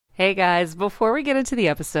Hey guys, before we get into the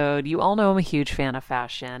episode, you all know I'm a huge fan of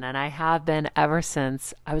fashion, and I have been ever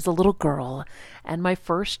since I was a little girl. And my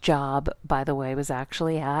first job, by the way, was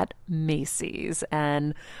actually at Macy's.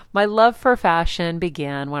 And my love for fashion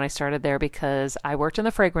began when I started there because I worked in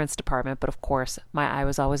the fragrance department, but of course, my eye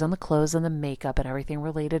was always on the clothes and the makeup and everything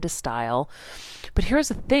related to style. But here's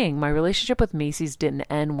the thing, my relationship with Macy's didn't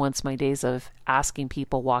end once my days of asking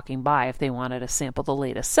people walking by if they wanted to sample the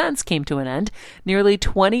latest scents came to an end. Nearly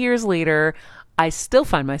 20 years later, I still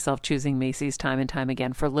find myself choosing Macy's time and time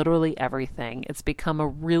again for literally everything. It's become a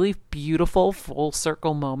really beautiful full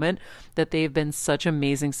circle moment that they've been such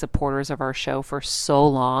amazing supporters of our show for so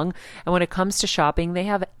long. And when it comes to shopping, they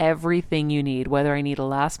have everything you need, whether I need a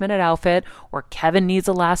last minute outfit or Kevin needs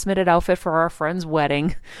a last minute outfit for our friend's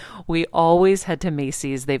wedding. We always head to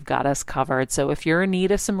Macy's. They've got us covered. So if you're in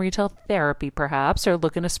need of some retail therapy, perhaps, or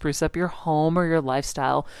looking to spruce up your home or your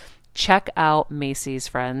lifestyle, check out Macy's,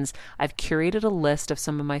 friends. I've curated a list of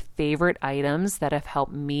some of my favorite items that have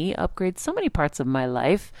helped me upgrade so many parts of my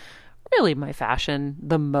life. Really my fashion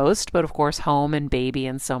the most, but of course home and baby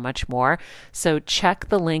and so much more. So check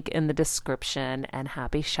the link in the description and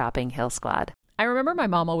happy shopping, Hill Squad. I remember my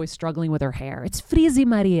mom always struggling with her hair. It's Frizi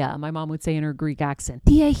Maria, my mom would say in her Greek accent.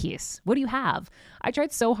 Diehis, what do you have? I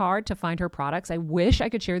tried so hard to find her products. I wish I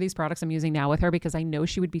could share these products I'm using now with her because I know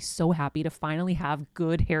she would be so happy to finally have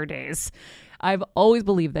good hair days. I've always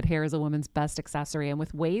believed that hair is a woman's best accessory, and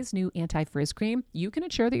with Ouai's new anti-frizz cream, you can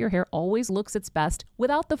ensure that your hair always looks its best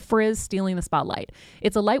without the frizz stealing the spotlight.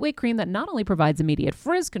 It's a lightweight cream that not only provides immediate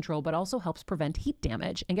frizz control, but also helps prevent heat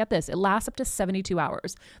damage. And get this, it lasts up to 72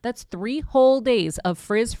 hours. That's 3 whole days of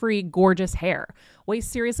frizz-free, gorgeous hair. Ouai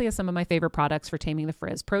seriously has some of my favorite products for taming the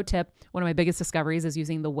frizz. Pro tip, one of my biggest discoveries is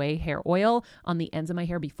using the Ouai hair oil on the ends of my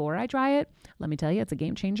hair before I dry it. Let me tell you, it's a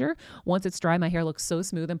game changer. Once it's dry, my hair looks so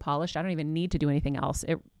smooth and polished, I don't even need to do anything else.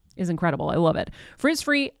 It is incredible. I love it.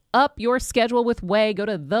 Frizz-free, up your schedule with Ouai. Go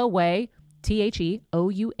to the Ouai, TheOuai.com,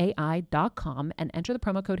 and enter the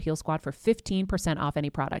promo code Heal Squad for 15% off any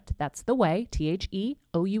product. That's the Ouai,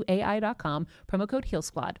 TheOuai.com, promo code Heal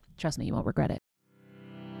Squad. Trust me, you won't regret it.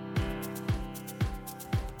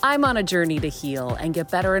 I'm on a journey to heal and get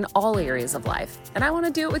better in all areas of life, and I want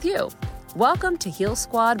to do it with you. Welcome to Heal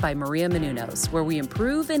Squad by Maria Menounos, where we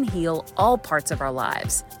improve and heal all parts of our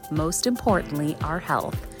lives, most importantly, our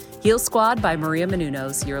health. Heal Squad by Maria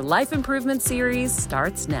Menounos, your life improvement series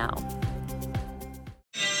starts now.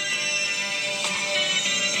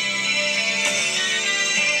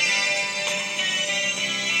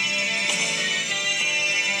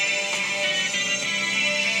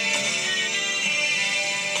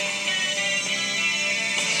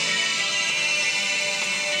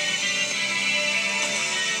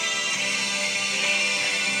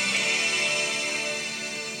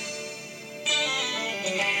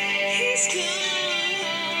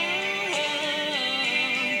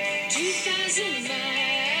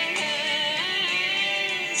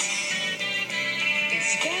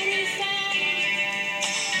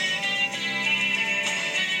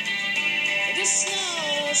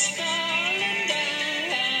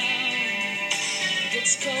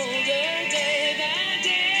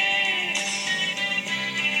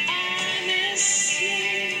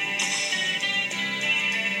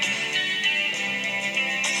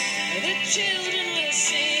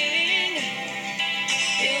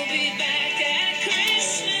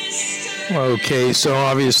 Okay, so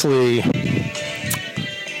obviously,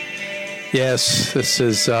 yes, this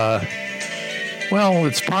is, well,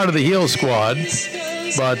 it's part of the Heal Squad,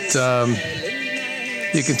 but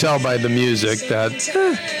you can tell by the music that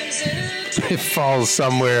it falls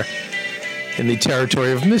somewhere in the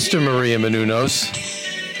territory of Mr. Maria Menounos.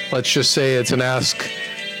 Let's just say it's an Ask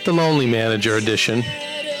the Lonely Manager edition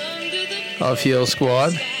of Heal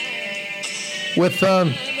Squad. With,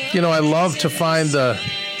 I love to find the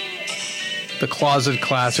closet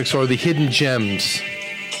classics or the hidden gems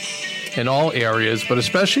in all areas, but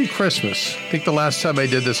especially Christmas. I think the last time I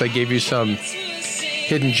did this, I gave you some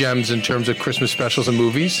hidden gems in terms of Christmas specials and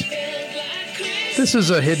movies. This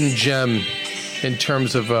is a hidden gem in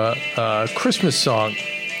terms of a Christmas song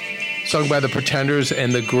sung by the Pretenders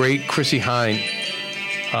and the great Chrissie Hynde.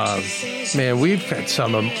 Man, we've had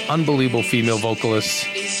some unbelievable female vocalists,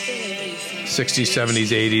 60s,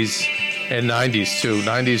 70s, 80s, and 90s too.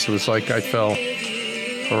 90s was like, I felt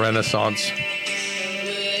a renaissance.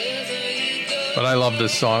 But I love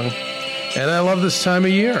this song, and I love this time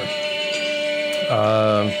of year.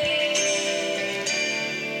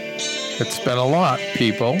 It's been a lot,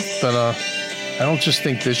 people. It's been I don't just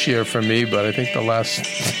think this year for me, but I think the last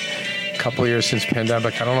couple of years since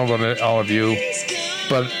pandemic. I don't know about all of you,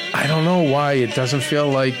 But I don't know why it doesn't feel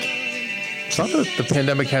like, it's not that the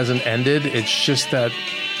pandemic hasn't ended. It's just that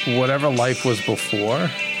whatever life was before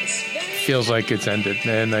feels like it's ended.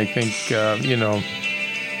 And I think,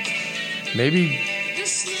 maybe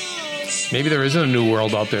there isn't a new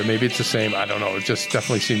world out there. Maybe it's the same. I don't know. It just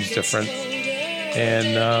definitely seems different.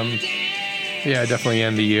 And, I definitely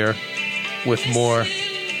end the year with more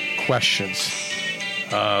questions.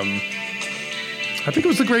 I think it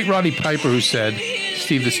was the great Roddy Piper who said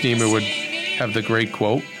Steve the Steamer would have the great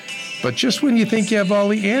quote, but just when you think you have all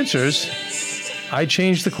the answers, I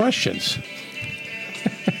change the questions.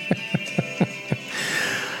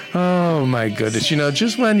 Oh, my goodness.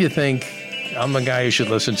 Just when you think I'm the guy you should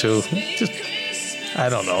listen to, I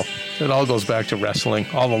don't know. It all goes back to wrestling.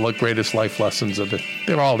 All the greatest life lessons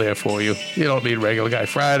they're all there for you. You don't need Regular Guy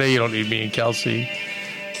Friday. You don't need me and Kelsey.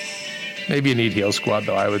 Maybe you need Heel Squad,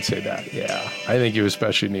 though. I would say that. Yeah, I think you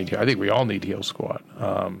especially need. I think we all need Heel Squad.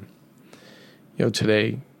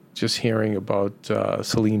 Today, just hearing about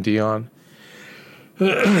Celine Dion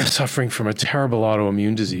suffering from a terrible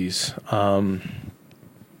autoimmune disease, and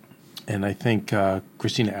I think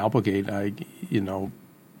Christina Applegate.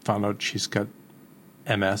 Found out she's got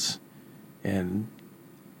MS, and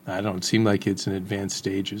I don't seem like it's in advanced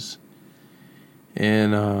stages.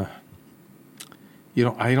 And I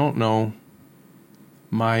don't know.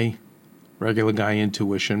 My regular guy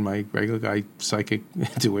intuition, my regular guy psychic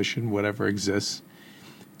intuition, whatever exists,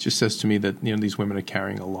 just says to me that, these women are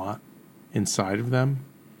carrying a lot inside of them.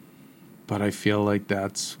 But I feel like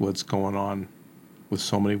that's what's going on with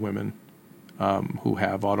so many women who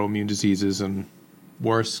have autoimmune diseases and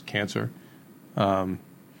worse, cancer. There's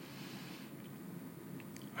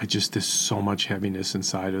so much heaviness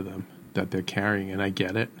inside of them that they're carrying, and I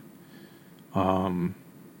get it.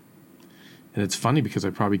 And it's funny because I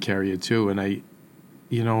probably carry it too. And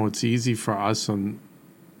it's easy for us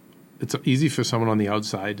it's easy for someone on the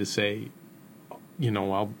outside to say,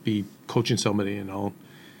 I'll be coaching somebody and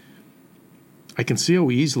I can see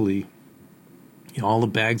how easily, all the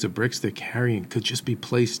bags of bricks they're carrying could just be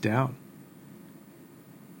placed down.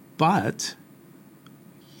 But,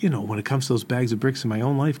 when it comes to those bags of bricks in my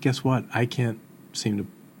own life, guess what? I can't seem to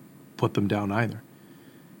put them down either.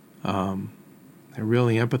 I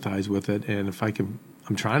really empathize with it, and if I'm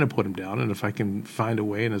trying to put them down, and if I can find a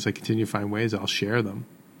way, and as I continue to find ways, I'll share them.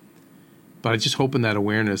 But I just hope in that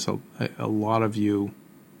awareness, a lot of you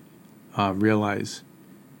realize,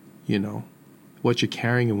 what you're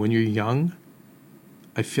carrying, and when you're young,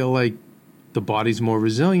 I feel like the body's more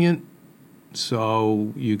resilient,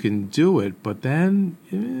 so you can do it. But then,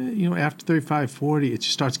 after 35, 40, it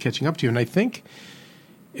just starts catching up to you. And I think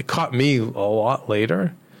it caught me a lot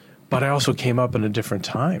later, but I also came up in a different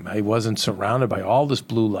time. I wasn't surrounded by all this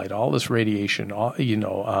blue light, all this radiation, all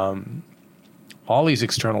these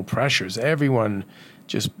external pressures, everyone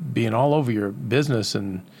just being all over your business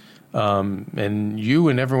and you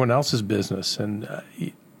and everyone else's business. And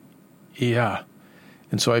yeah.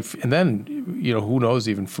 And so and then, who knows,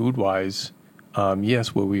 even food-wise,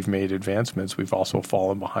 yes, where we've made advancements, we've also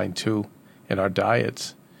fallen behind too in our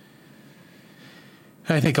diets.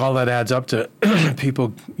 And I think all that adds up to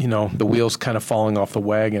people, the wheels kind of falling off the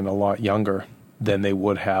wagon a lot younger than they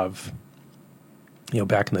would have,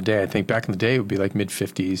 back in the day. I think back in the day it would be like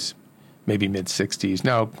mid-50s, maybe mid-60s.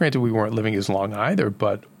 Now, granted, we weren't living as long either,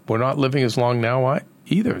 but we're not living as long now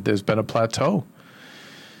either. There's been a plateau.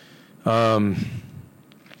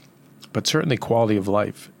 But certainly quality of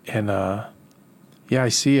life. And, I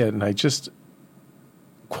see it. And I just,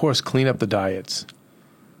 of course, clean up the diets.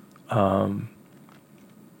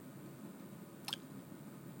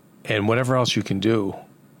 And whatever else you can do,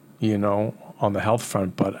 on the health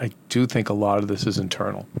front. But I do think a lot of this is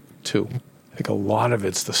internal, too. I think a lot of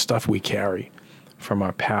it's the stuff we carry from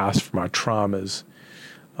our past, from our traumas,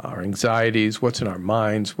 our anxieties, what's in our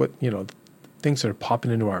minds, things that are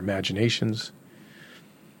popping into our imaginations.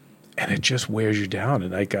 And it just wears you down.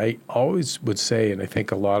 And I always would say, and I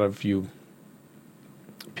think a lot of you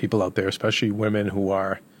people out there, especially women who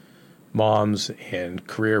are moms and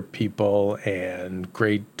career people and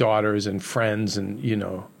great daughters and friends and,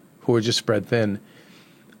 who are just spread thin,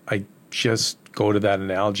 I just go to that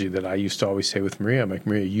analogy that I used to always say with Maria. I'm like,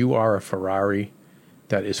 Maria, you are a Ferrari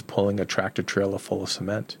that is pulling a tractor trailer full of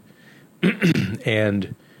cement.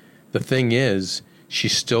 And the thing is,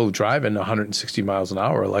 she's still driving 160 miles an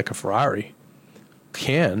hour like a Ferrari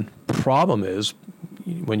can. Problem is,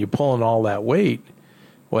 when you're pulling all that weight,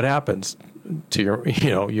 what happens to your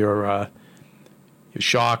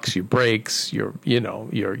shocks, your brakes, your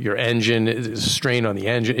engine? Is a strain on the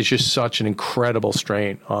engine. It's just such an incredible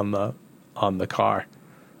strain on the car.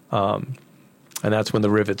 And that's when the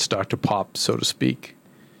rivets start to pop, so to speak.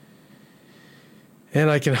 And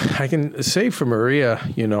I can say for Maria,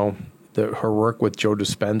 you know, that her work with Joe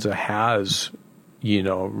Dispenza has, you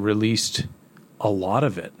know, released a lot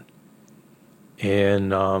of it.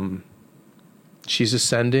 And she's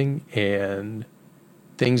ascending, and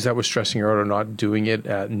things that were stressing her out are not doing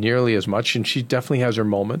it nearly as much. And she definitely has her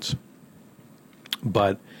moments.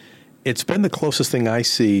 But it's been the closest thing I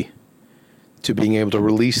see to being able to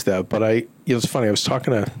release that. But it's funny, I was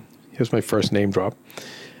talking to, here's my first name drop.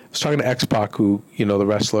 I was talking to X-Pac, who, you know, the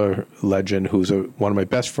wrestler legend, who's one of my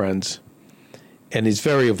best friends, and he's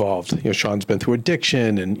very evolved. You know, Sean's been through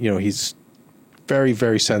addiction, and, you know, he's very,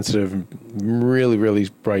 very sensitive, really, really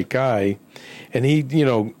bright guy. And he, you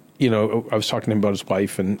know, I was talking to him about his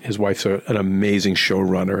wife, and his wife's an amazing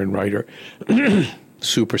showrunner and writer,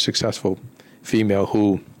 super successful female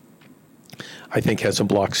who I think has some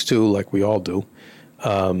blocks too, like we all do.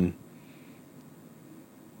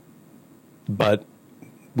 But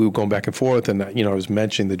we were going back and forth, and, you know, I was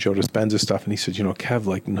mentioning the Joe Dispenza stuff, and he said, you know, Kev,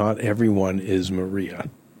 like, not everyone is Maria.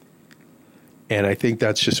 And I think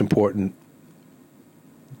that's just important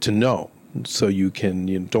to know, so you can,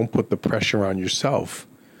 you know, don't put the pressure on yourself.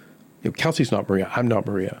 You know, Kelsey's not Maria. I'm not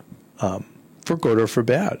Maria, for good or for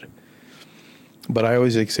bad. But I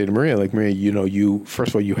always say to Maria, like, Maria, you know,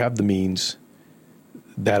 first of all, you have the means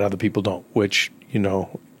that other people don't, which, you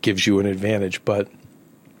know, gives you an advantage. But,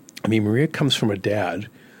 I mean, Maria comes from a dad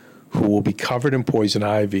who will be covered in poison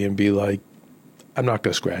ivy and be like, I'm not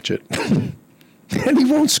going to scratch it. And he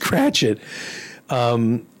won't scratch it.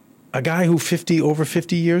 A guy who over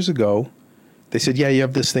 50 years ago, they said, yeah, you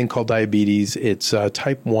have this thing called diabetes. It's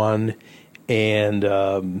type 1, and,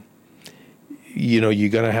 you know, you're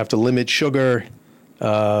going to have to limit sugar.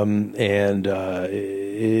 And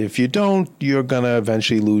if you don't, you're going to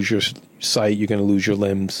eventually lose your sight. You're going to lose your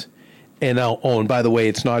limbs. And and by the way,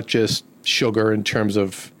 it's not just sugar in terms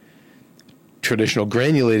of traditional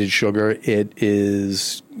granulated sugar. It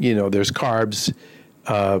is, you know, there's carbs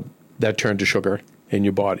that turn to sugar in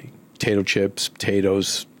your body. Potato chips,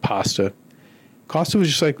 potatoes, pasta. Costa was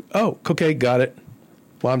just like, oh, okay, got it.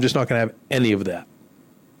 Well, I'm just not going to have any of that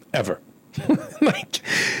ever.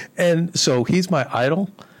 And so he's my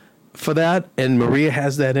idol for that. And Maria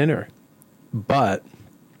has that in her. But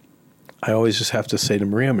I always just have to say to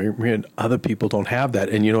Maria, other people don't have that.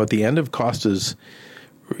 And, you know, at the end of Costa's,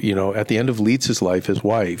 you know, at the end of Lietz's life, his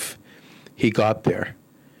wife, he got there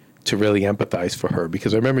to really empathize for her.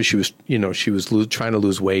 Because I remember she was trying to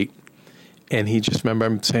lose weight. And he just remember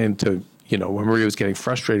him saying to, you know, when Maria was getting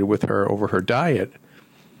frustrated with her over her diet,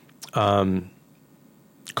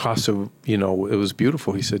 Costa, you know, it was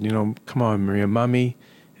beautiful. He said, you know, come on, Maria, mommy,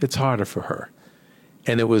 it's harder for her.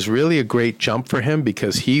 And it was really a great jump for him,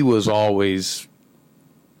 because he was always,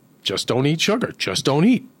 just don't eat sugar, just don't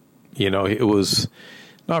eat. You know, it was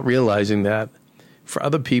not realizing that for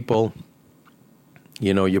other people,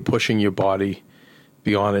 you know, you're pushing your body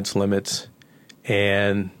beyond its limits,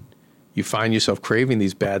 and you find yourself craving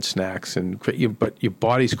these bad snacks, but your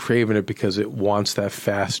body's craving it because it wants that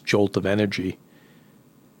fast jolt of energy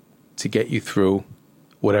to get you through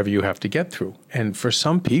whatever you have to get through. And for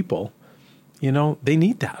some people, you know, they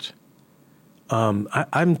need that.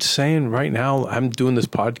 I'm saying right now, I'm doing this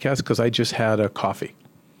podcast because I just had a coffee.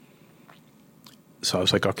 So I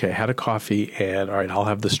was like, okay, I had a coffee, and all right, I'll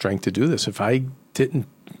have the strength to do this. If I didn't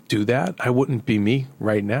do that, I wouldn't be me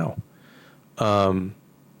right now.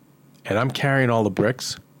 And I'm carrying all the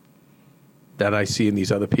bricks that I see in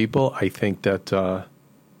these other people. I think that,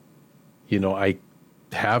 you know, I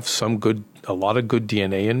have a lot of good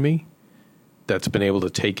DNA in me that's been able to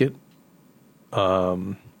take it.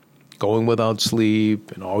 Going without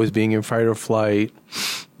sleep and always being in fight or flight.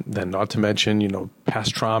 Then not to mention, you know,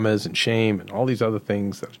 past traumas and shame and all these other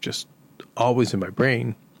things that are just always in my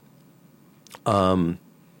brain. And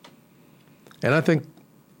I think,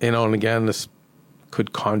 you know, and again, this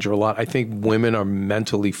could conjure a lot. I think women are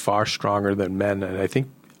mentally far stronger than men. And I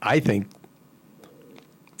think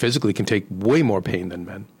physically can take way more pain than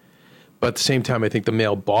men. But at the same time, I think the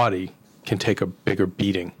male body can take a bigger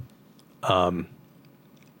beating.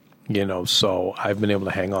 You know, so I've been able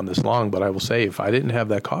to hang on this long, but I will say, if I didn't have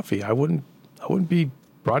that coffee, I wouldn't be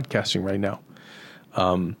broadcasting right now.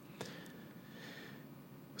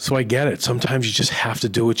 So I get it. Sometimes you just have to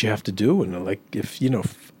do what you have to do. And like, if, you know,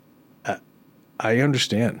 I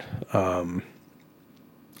understand.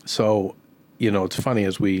 So, you know, it's funny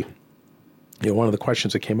as we, you know, one of the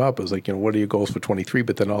questions that came up was like, you know, what are your goals for 23?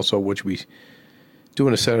 But then also, what should we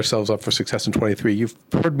doing to set ourselves up for success in 23? You've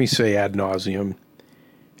heard me say ad nauseum,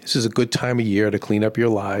 this is a good time of year to clean up your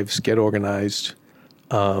lives, get organized.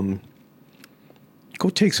 go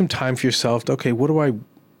take some time for yourself. Okay, what do I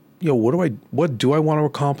want to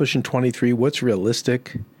accomplish in 23? What's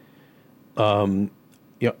realistic? I'm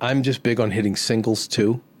just big on hitting singles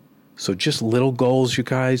too. So just little goals, you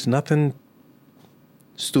guys, nothing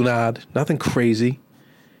stunad, nothing crazy,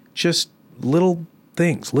 just little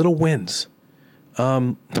things, little wins.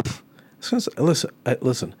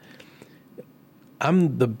 Listen,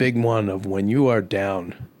 I'm the big one of when you are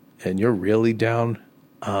down and you're really down,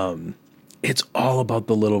 it's all about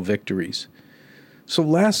the little victories. So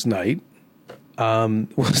last night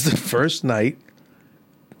was the first night,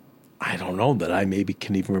 I don't know that I maybe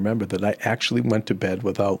can even remember that I actually went to bed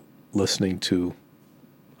without listening to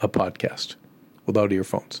a podcast, without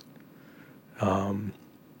earphones.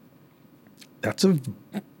 That's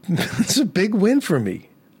a big win for me.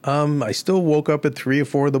 I still woke up at 3 or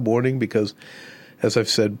 4 in the morning because, as I've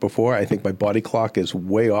said before, I think my body clock is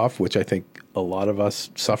way off, which I think a lot of us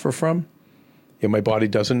suffer from. My body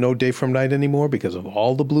doesn't know day from night anymore because of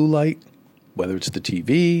all the blue light, whether it's the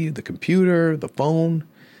TV, the computer, the phone.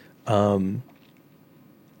 And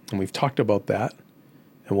we've talked about that,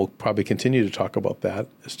 and we'll probably continue to talk about that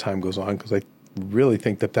as time goes on, because I really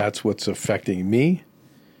think that that's what's affecting me.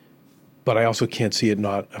 But I also can't see it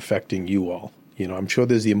not affecting you all. I'm sure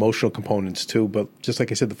there's the emotional components too, but just like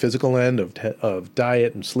I said, the physical end of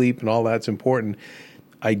diet and sleep and all that's important.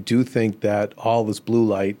 I do think that all this blue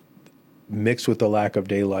light mixed with the lack of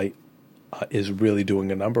daylight is really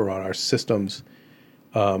doing a number on our systems,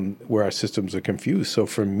 where our systems are confused. So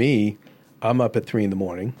for me, I'm up at 3 in the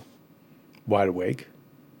morning, wide awake.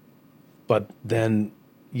 But then,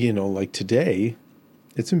 like today,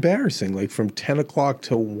 it's embarrassing. Like from 10 o'clock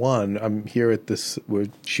to 1, I'm here at we're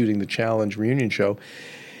shooting the Challenge reunion show,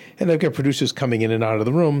 and I've got producers coming in and out of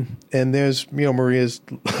the room, and there's, Maria's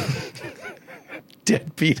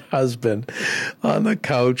deadbeat husband on the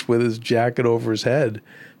couch with his jacket over his head,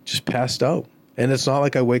 just passed out. And it's not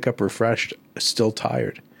like I wake up refreshed, still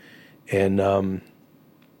tired. And, I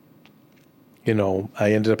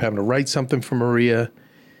ended up having to write something for Maria,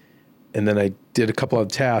 and then I did a couple of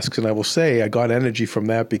tasks, and I will say I got energy from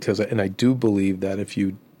that and I do believe that if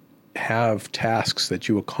you have tasks that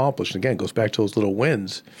you accomplish, and again, it goes back to those little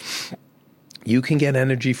wins, you can get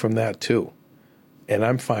energy from that too. And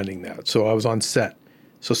I'm finding that. So I was on set.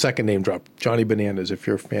 So second name drop, Johnny Bananas, if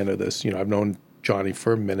you're a fan of this. I've known Johnny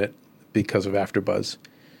for a minute because of AfterBuzz.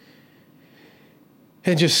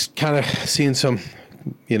 And just kind of seeing some,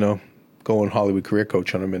 going Hollywood career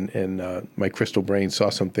coach on him, and my crystal brain saw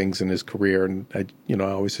some things in his career, and I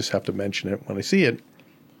always just have to mention it when I see it.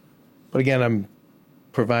 But again, I'm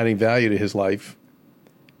providing value to his life,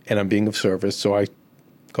 and I'm being of service, so I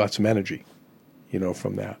got some energy,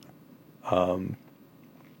 from that.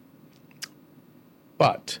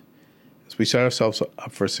 But as we set ourselves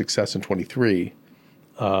up for success in 23,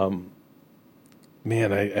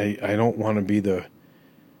 man, I don't want to be the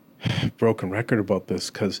broken record about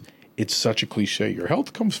this, because it's such a cliche. Your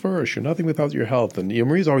health comes first. You're nothing without your health. And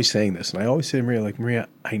Maria's always saying this. And I always say to Maria, Maria,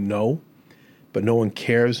 I know, but no one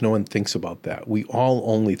cares. No one thinks about that. We all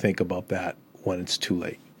only think about that when it's too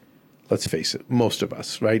late. Let's face it. Most of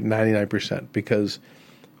us, right? 99%, because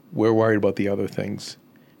we're worried about the other things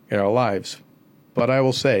in our lives. But I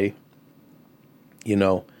will say,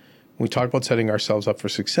 when we talk about setting ourselves up for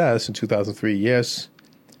success in 2003, yes,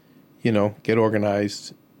 get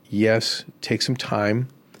organized. Yes, take some time.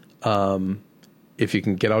 If you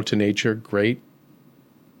can get out to nature, great.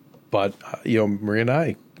 But, Maria and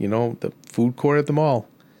I, the food court at the mall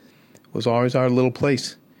was always our little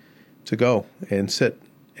place to go and sit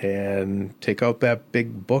and take out that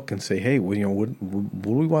big book and say, hey, what do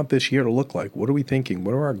we want this year to look like? What are we thinking?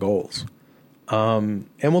 What are our goals? And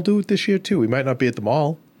we'll do it this year too. We might not be at the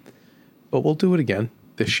mall, but we'll do it again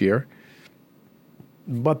this year.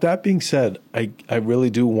 But that being said, I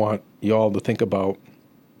really do want y'all to think about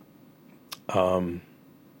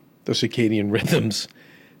the circadian rhythms,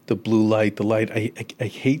 the blue light, the light. I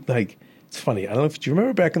hate, it's funny. I don't know do you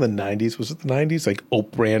remember back in the 90s? Was it the 90s? Like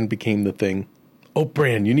Oat Bran became the thing. Oat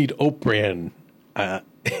Bran, you need Oat Bran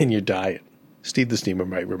in your diet. Steve the Steamer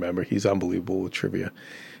might remember. He's unbelievable with trivia.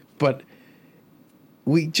 But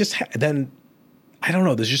we just then, I don't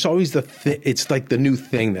know. There's just always it's like the new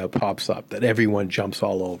thing that pops up that everyone jumps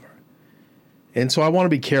all over. And so I want to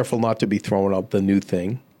be careful not to be throwing out the new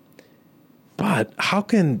thing. But how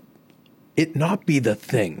can it not be the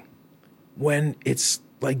thing when it's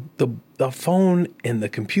like the phone and the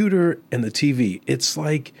computer and the TV? It's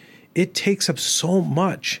like it takes up so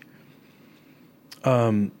much.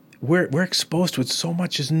 We're exposed to it so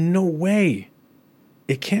much. There's no way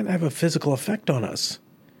it can't have a physical effect on us.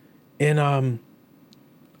 And I'll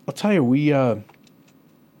tell you,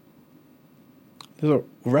 there's a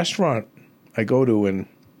restaurant I go to, and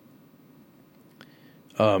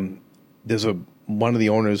there's one of the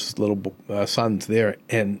owner's little sons there,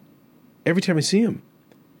 and every time I see him,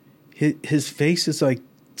 his face is like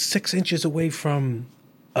 6 inches away from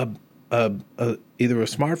either a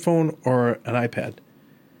smartphone or an iPad.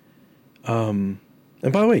 And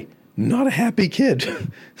by the way, not a happy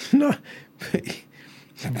kid, not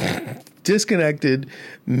disconnected,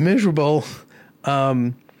 miserable.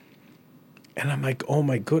 And I'm like, oh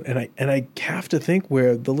my good. And I have to think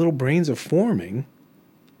where the little brains are forming.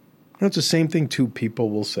 It's the same thing too. People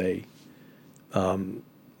will say,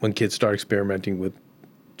 when kids start experimenting with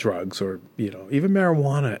drugs or, even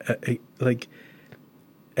marijuana, like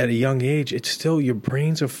at a young age, it's still, your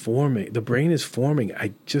brains are forming. The brain is forming.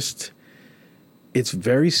 It's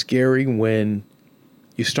very scary when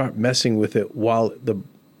you start messing with it while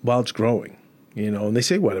it's growing, and they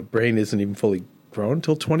say a brain isn't even fully grown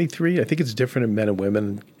until 23. I think it's different in men and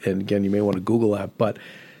women. And again, you may want to Google that, but,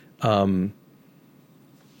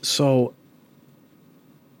 so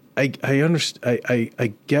I understand.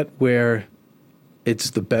 I get where it's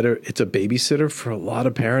a babysitter for a lot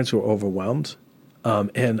of parents who are overwhelmed.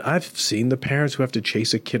 And I've seen the parents who have to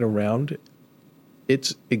chase a kid around.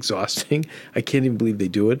 It's exhausting. I can't even believe they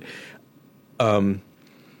do it. I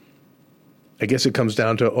guess it comes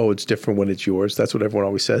down to, it's different when it's yours. That's what everyone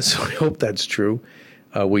always says. So I hope that's true,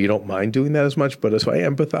 where you don't mind doing that as much. But so I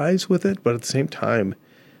empathize with it. But at the same time,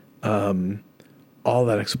 all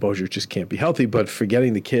that exposure just can't be healthy. But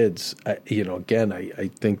forgetting the kids, I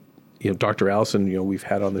think, Dr. Allison, we've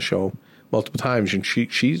had on the show multiple times, and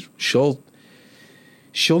she'll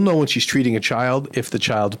know when she's treating a child if the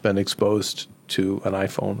child's been exposed to an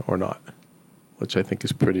iPhone or not, which I think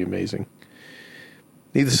is pretty amazing.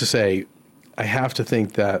 Needless to say, I have to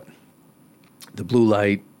think that the blue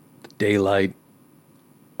light, the daylight,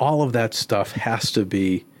 all of that stuff has to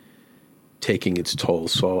be taking its toll.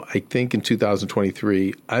 So I think in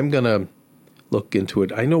 2023, I'm going to look into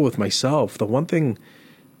it. I know with myself, the one thing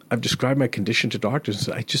I've described my condition to doctors,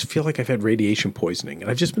 I just feel like I've had radiation poisoning. And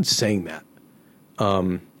I've just been saying that.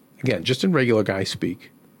 Again, just in regular guy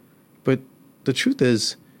speak. But the truth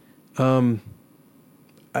is, I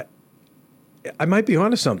might be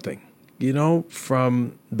onto something,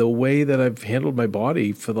 from the way that I've handled my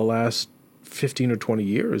body for the last 15 or 20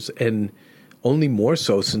 years, and only more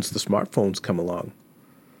so since the smartphones come along.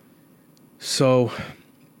 So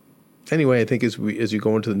anyway, I think as you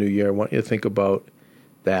go into the new year, I want you to think about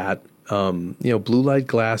that. Blue light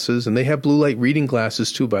glasses, and they have blue light reading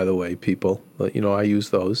glasses too, by the way, people. I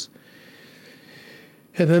use those.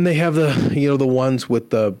 And then they have the ones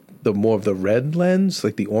with the more of the red lens,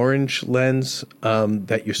 like the orange lens,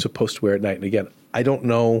 that you're supposed to wear at night. And again, I don't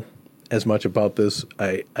know as much about this.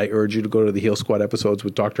 I urge you to go to the Heal Squad episodes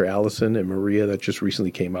with Dr. Allison and Maria that just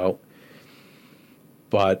recently came out.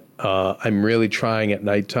 But I'm really trying at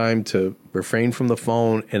nighttime to refrain from the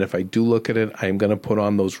phone. And if I do look at it, I'm going to put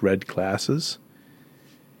on those red glasses.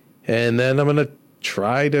 And then I'm going to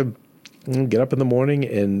try to get up in the morning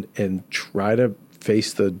and try to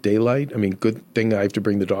face the daylight. I mean, good thing I have to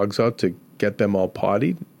bring the dogs out to get them all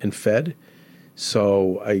pottied and fed.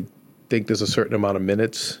 So I think there's a certain amount of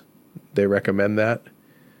minutes they recommend that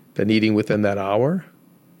eating within that hour.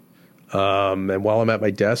 And while I'm at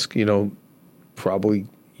my desk, probably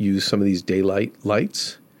use some of these daylight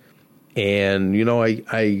lights. And,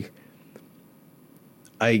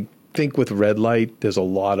 I think with red light, there's a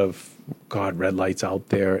lot of, red lights out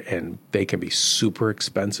there, and they can be super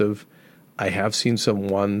expensive. I have seen some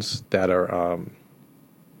ones that are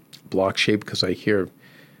block shaped, because I hear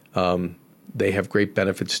they have great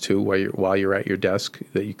benefits too while you're at your desk,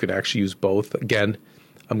 that you can actually use both. Again,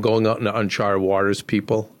 I'm going out into uncharted waters,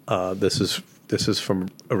 people. This is from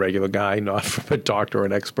a regular guy, not from a doctor or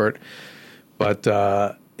an expert. But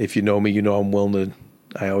if you know me, I'm willing to,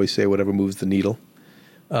 I always say whatever moves the needle.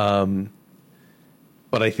 But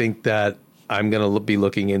I think that I'm going to be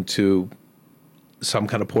looking into some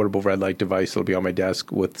kind of portable red light device that'll be on my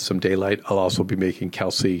desk with some daylight. I'll also be making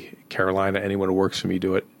Kelsey, Carolina, anyone who works for me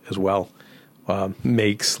do it as well.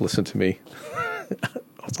 Listen to me.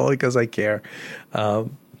 It's only because I care.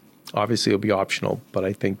 Obviously, it'll be optional, but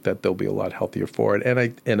I think that they'll be a lot healthier for it.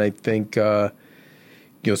 And I think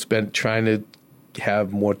spend trying to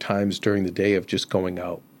have more times during the day of just going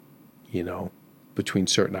out, between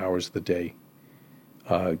certain hours of the day,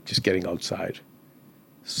 just getting outside.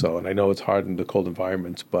 So, and I know it's hard in the cold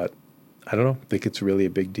environments, but I don't know. I think it's really a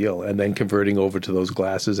big deal. And then converting over to those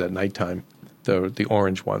glasses at nighttime, the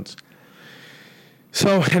orange ones.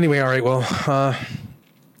 So anyway, all right. Well, I'm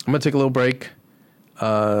going to take a little break,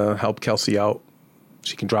 help Kelsey out,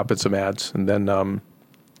 she can drop in some ads. And then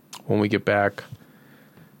when we get back,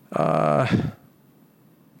 I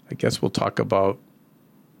guess we'll talk about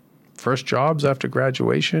first jobs after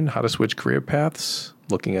graduation, how to switch career paths,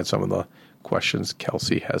 looking at some of the questions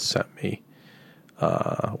Kelsey has sent me.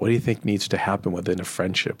 What do you think needs to happen within a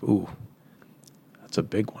friendship? Ooh, that's a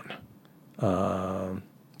big one.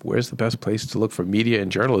 Where's the best place to look for media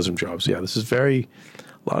and journalism jobs? Yeah, a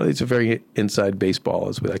lot of these are very inside baseball,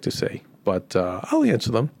 as we like to say. But I'll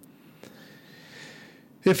answer them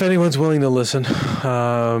if anyone's willing to listen.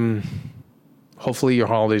 Hopefully your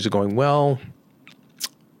holidays are going well.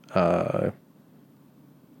 I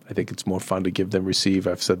think it's more fun to give than receive.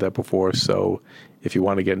 I've said that before. So if you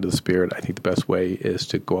want to get into the spirit, I think the best way is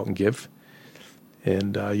to go out and give.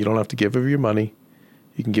 And you don't have to give of your money.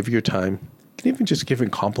 You can give of your time. You can even just give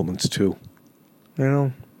in compliments too. You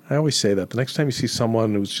know, I always say that. The next time you see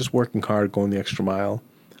someone who's just working hard, going the extra mile,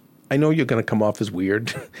 I know you're going to come off as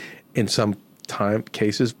weird in some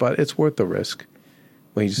cases, but it's worth the risk.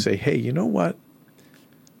 When you just say, hey, you know what?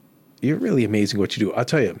 You're really amazing what you do. I'll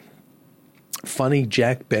tell you, funny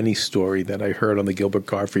Jack Benny story that I heard on the Gilbert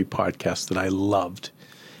Gottfried podcast that I loved.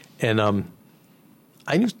 And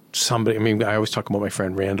I knew somebody, I always talk about my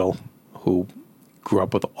friend Randall, who grew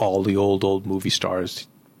up with all the old movie stars,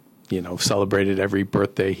 celebrated every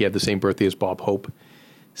birthday. He had the same birthday as Bob Hope.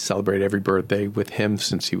 Celebrated every birthday with him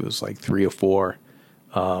since he was like 3 or 4.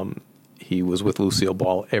 He was with Lucille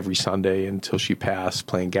Ball every Sunday until she passed,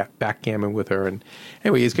 playing backgammon with her. And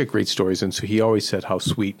anyway, he's got great stories. And so he always said how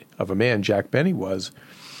sweet of a man Jack Benny was.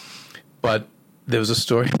 But there was a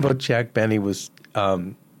story about Jack Benny he was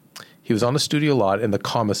on the studio lot in the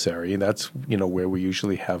commissary. And that's, where we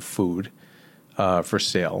usually have food for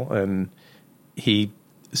sale. And he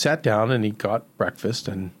sat down and he got breakfast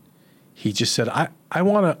and he just said, I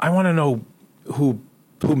want to know who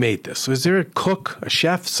made this. Is there a cook, a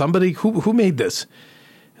chef, somebody who made this?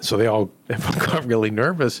 And so everyone got really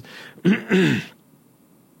nervous. And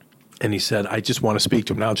he said, I just want to speak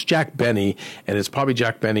to him. Now it's Jack Benny, and it's probably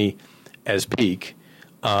Jack Benny as peak.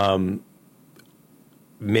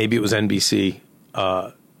 Maybe it was NBC.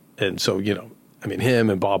 And so, him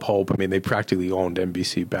and Bob Hope, they practically owned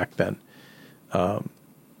NBC back then. And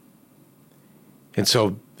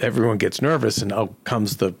so everyone gets nervous, and out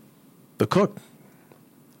comes the cook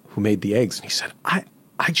who made the eggs. And he said, I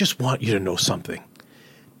just want you to know something.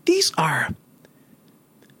 These are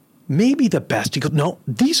maybe the best. He goes, no,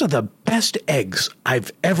 these are the best eggs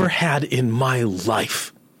I've ever had in my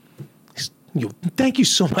life. Thank you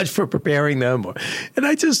so much for preparing them. And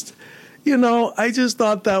I just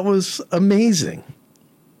thought that was amazing.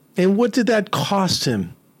 And what did that cost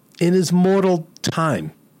him in his mortal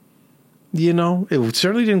time? It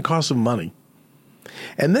certainly didn't cost him money.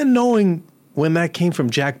 And then knowing when that came from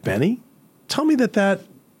Jack Benny, tell me that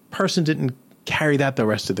person didn't carry that the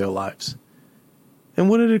rest of their lives. And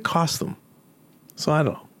what did it cost them? So I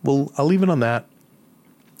don't know. Well, I'll leave it on that.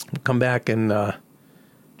 We'll come back and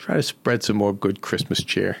try to spread some more good Christmas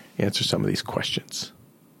cheer, answer some of these questions.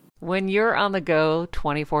 When you're on the go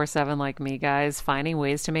 24/7 like me, guys, finding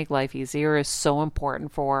ways to make life easier is so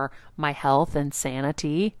important for my health and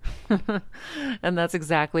sanity. And that's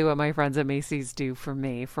exactly what my friends at Macy's do for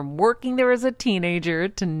me. From working there as a teenager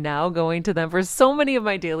to now going to them for so many of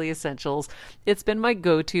my daily essentials, it's been my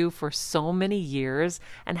go-to for so many years.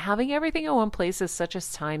 And having everything in one place is such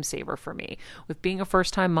a time saver for me. With being a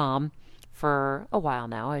first-time mom, for a while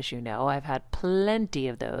now, as you know, I've had plenty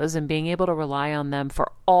of those, and being able to rely on them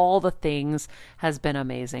for all the things has been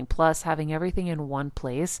amazing. Plus, having everything in one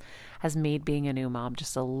place has made being a new mom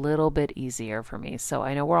just a little bit easier for me. So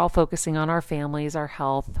I know we're all focusing on our families, our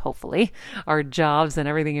health, hopefully, our jobs and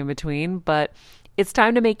everything in between, but it's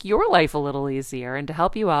time to make your life a little easier. And to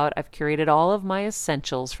help you out, I've curated all of my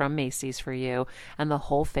essentials from Macy's for you and the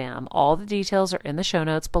whole fam. All the details are in the show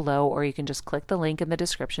notes below, or you can just click the link in the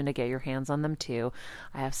description to get your hands on them too.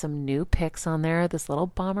 I have some new picks on there. This little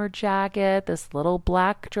bomber jacket, this little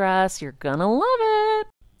black dress. You're gonna love it.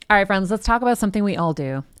 All right, friends, let's talk about something we all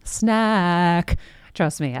do. Snack.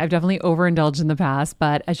 Trust me, I've definitely overindulged in the past,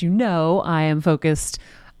 but as you know, I am focused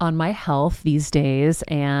on my health these days,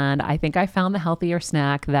 and I think I found the healthier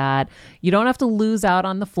snack that you don't have to lose out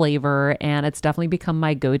on the flavor, and it's definitely become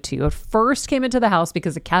my go-to. It first came into the house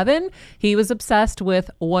because of Kevin. He was obsessed with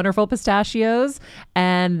wonderful pistachios,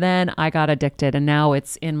 and then I got addicted, and now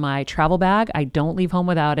it's in my travel bag. I don't leave home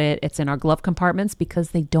without it. It's in our glove compartments because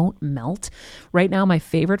they don't melt. Right now, my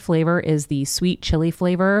favorite flavor is the sweet chili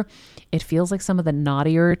flavor. It feels like some of the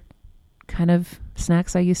naughtier kind of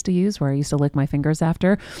snacks I used to use, where I used to lick my fingers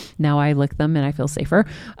after. Now I lick them and I feel safer.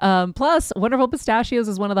 Plus, Wonderful Pistachios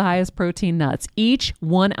is one of the highest protein nuts. Each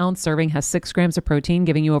 1 ounce serving has 6 grams of protein,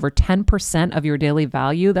 giving you over 10% of your daily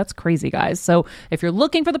value. That's crazy, guys. So if you're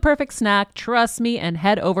looking for the perfect snack, trust me and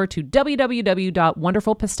head over to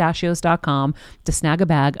www.wonderfulpistachios.com to snag a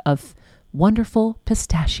bag of Wonderful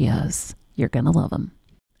Pistachios. You're going to love them.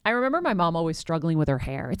 I remember my mom always struggling with her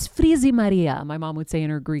hair. It's frizzy, Maria, my mom would say in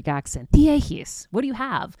her Greek accent. Diehis, what do you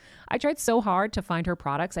have? I tried so hard to find her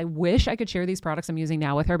products. I wish I could share these products I'm using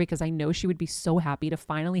now with her because I know she would be so happy to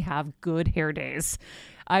finally have good hair days.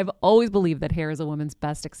 I've always believed that hair is a woman's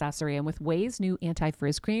best accessory, and with Ouai's new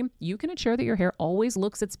anti-frizz cream, you can ensure that your hair always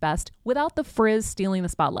looks its best without the frizz stealing the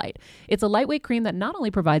spotlight. It's a lightweight cream that not only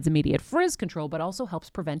provides immediate frizz control, but also helps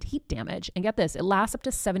prevent heat damage. And get this, it lasts up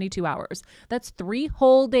to 72 hours. That's 3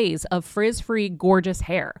 whole days of frizz-free, gorgeous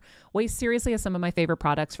hair. Ouai seriously has some of my favorite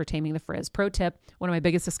products for taming the frizz. Pro tip, one of my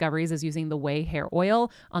biggest discoveries is using the Ouai hair oil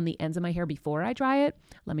on the ends of my hair before I dry it.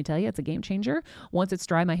 Let me tell you, it's a game changer. Once it's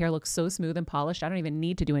dry, my hair looks so smooth and polished, I don't even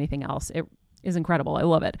need to do anything else. It is incredible. I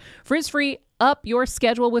love it. Frizz-free, up your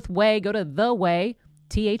schedule with Ouai. Go to the Ouai,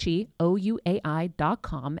 THEOUAI.com,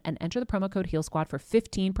 and enter the promo code Heal Squad for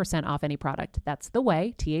 15% off any product. That's the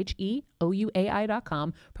Ouai,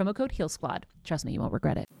 THEOUAI.com, promo code Heal Squad. Trust me, you won't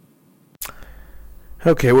regret it.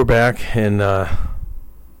 Okay, we're back, and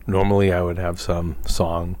normally I would have some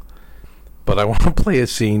song, but I want to play a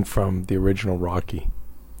scene from the original Rocky.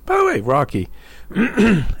 By the way, Rocky,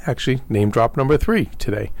 actually, name drop number 3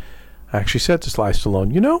 today. I actually said to Sly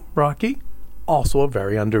Stallone, Rocky, also a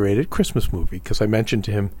very underrated Christmas movie, because I mentioned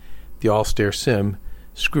to him the All-Star Sim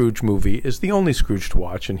Scrooge movie is the only Scrooge to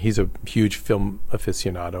watch, and he's a huge film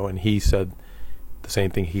aficionado, and he said the same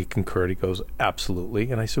thing. He concurred. He goes, absolutely.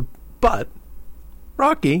 And I said, but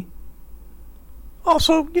Rocky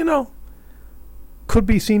also, could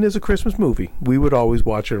be seen as a Christmas movie. We would always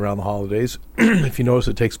watch it around the holidays. If you notice,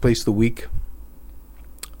 it takes place the week.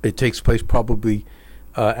 It takes place probably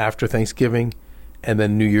after Thanksgiving, and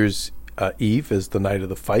then New Year's Eve is the night of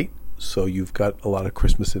the fight. So you've got a lot of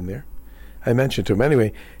Christmas in there. I mentioned to him.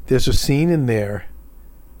 Anyway, there's a scene in there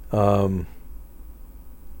at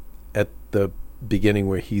the beginning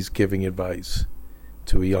where he's giving advice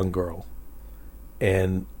to a young girl.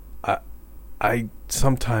 And I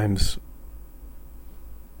sometimes,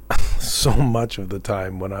 so much of the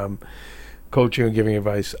time when I'm coaching and giving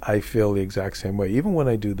advice, I feel the exact same way. Even when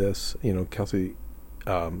I do this, Kelsey,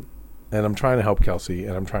 and I'm trying to help Kelsey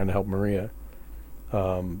and I'm trying to help Maria,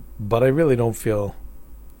 but I really don't feel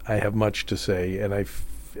I have much to say. And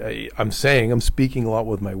I'm speaking a lot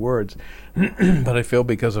with my words, but I feel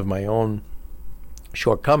because of my own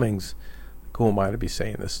shortcomings, who am I to be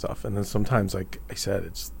saying this stuff? And then sometimes, like I said,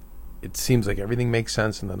 it seems like everything makes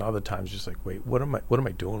sense, and then other times just like, wait, what am I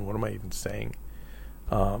doing? What am I even saying?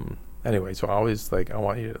 Anyway, so I always I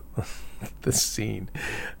want you to this scene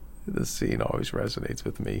always resonates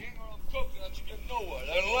with me.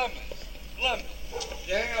 Lemon.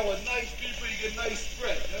 You hang out with nice people, you get nice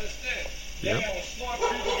spread. You understand? You hang out with smart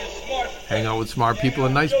people, you get smart spread. Hang out with smart people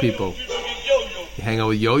and nice people. You hang out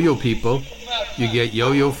with yo-yo people, you get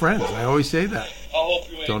yo-yo friends. I always say that. I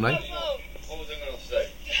hope you ain't. Don't I? What was I going to say?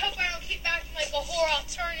 You hope I don't keep acting like a whore, I'll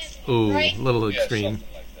turn it. Ooh, right? a little extreme. Yeah,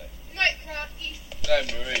 something like that. Good night, Rocky. Good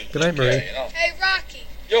night, Marie. Good night, Marie. Okay, Hey, Rocky.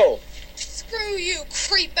 Yo. Screw you,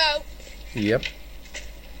 creepo. Yep.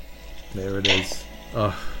 There it is.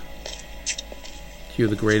 Cue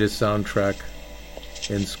the greatest soundtrack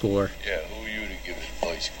in score. Yeah, who are you to give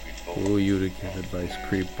advice, creepo? Who are you to give advice,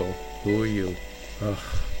 creepo? Who are you? Ugh.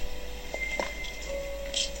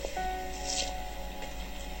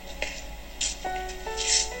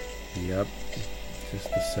 Yep.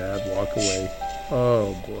 Just a sad walk away.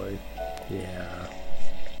 Oh, boy. Yeah.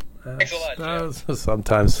 Thanks a lot, Jeff.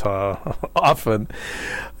 Sometimes, often,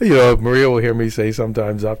 Maria will hear me say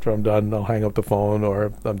sometimes after I'm done, I'll hang up the phone,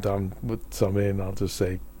 or I'm done with somebody and I'll just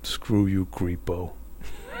say, screw you, creepo.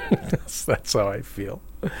 That's how I feel.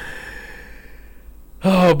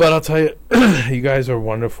 Oh, but I'll tell you, you guys are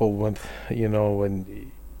wonderful when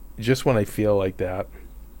I feel like that.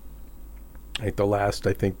 Like the last,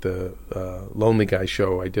 I think the Lonely Guy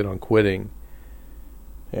show I did on quitting,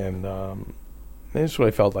 and that's when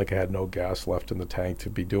I felt like I had no gas left in the tank to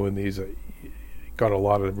be doing these. I got a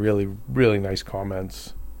lot of really, really nice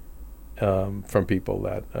comments from people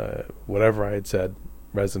that whatever I had said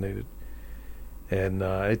resonated. And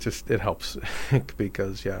it helps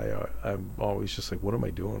because, I'm always just like, what am I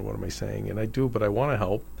doing? What am I saying? And I do, but I want to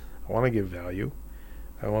help. I want to give value.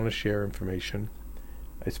 I want to share information.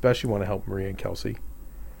 I especially want to help Maria and Kelsey.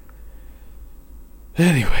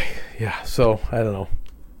 Anyway, Yeah, so I don't know.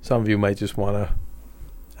 Some of you might just want to,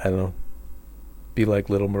 I don't know, be like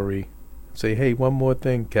little Marie. Say, hey, one more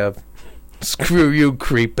thing, Kev. Screw you,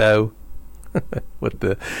 creepo. With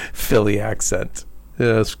the Philly accent.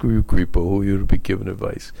 Yeah, screw you, creepo. Who are you to be giving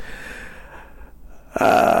advice?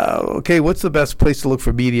 Okay, what's the best place to look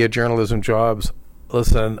for media journalism jobs?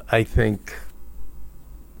 Listen, I think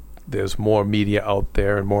there's more media out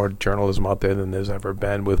there and more journalism out there than there's ever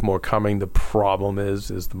been, with more coming. The problem is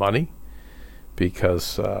the money,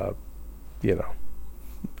 because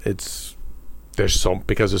there's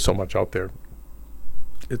so much out there,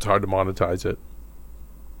 it's hard to monetize it.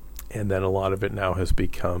 And then a lot of it now has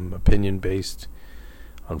become opinion based,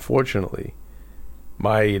 unfortunately.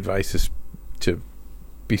 My advice is to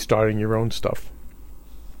be starting your own stuff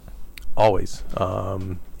always.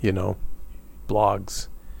 Blogs.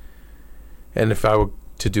 And if I were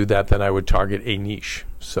to do that, then I would target a niche.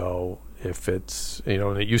 So if it's,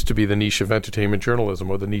 and it used to be the niche of entertainment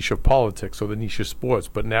journalism, or the niche of politics, or the niche of sports,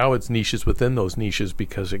 but now it's niches within those niches,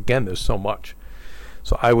 because again, there's so much.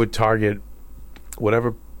 So I would target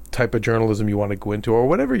whatever type of journalism you want to go into, or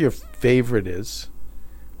whatever your favorite is,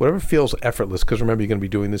 whatever feels effortless, because remember, you're going to be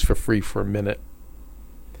doing this for free for a minute.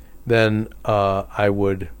 Then I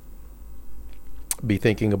would be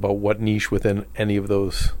thinking about what niche within any of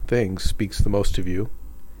those things speaks the most to you.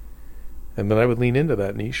 And then I would lean into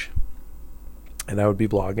that niche. And I would be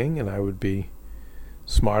blogging, and I would be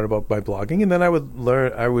smart about my blogging. And then I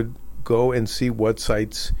would go and see what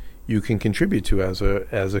sites you can contribute to as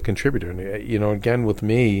a contributor. And, again, with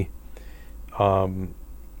me, I'm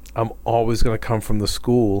always going to come from the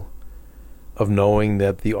school of knowing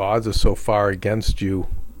that the odds are so far against you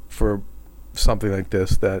for something like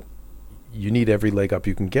this that you need every leg up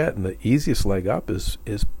you can get, and the easiest leg up is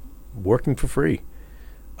working for free.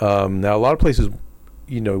 Now, a lot of places,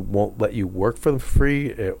 won't let you work for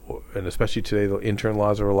free, and especially today, the intern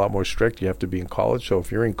laws are a lot more strict. You have to be in college. So if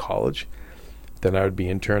you're in college, then I would be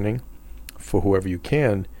interning for whoever you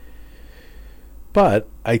can. But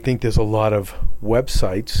I think there's a lot of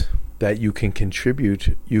websites that you can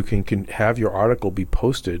contribute. You can have your article be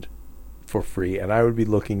posted for free, and I would be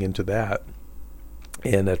looking into that.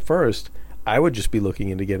 And at first, I would just be looking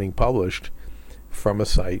into getting published from a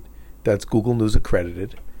site that's Google News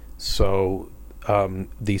accredited. So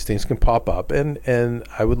these things can pop up. And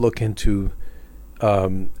I would look into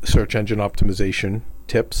search engine optimization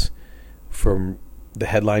tips, from the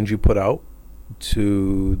headlines you put out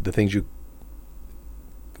to the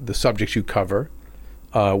subjects you cover.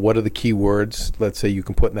 What are the keywords, let's say, you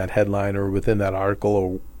can put in that headline or within that article,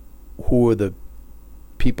 or who are the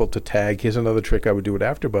people to tag. Here's another trick I would do at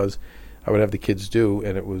AfterBuzz. I would have the kids do,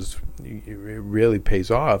 and it really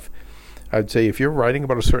pays off. I'd say, if you're writing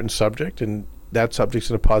about a certain subject and that subject's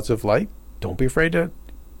in a positive light, don't be afraid to,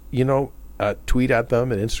 tweet at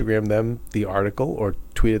them and Instagram them the article, or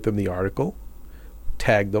tweet at them the article,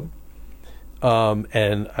 tag them.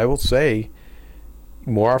 And I will say,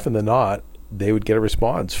 more often than not, they would get a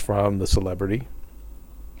response from the celebrity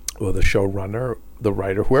or the showrunner, the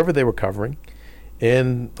writer, whoever they were covering.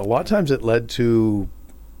 And a lot of times it led to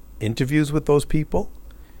interviews with those people,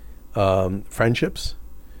 friendships,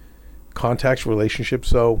 contacts, relationships.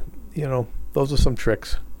 So, those are some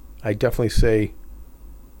tricks. I definitely say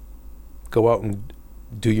go out and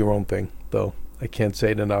do your own thing, though. I can't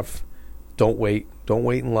say it enough. Don't wait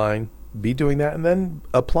in line. Be doing that and then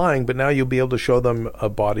applying, but now you'll be able to show them a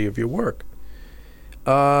body of your work.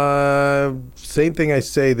 Same thing I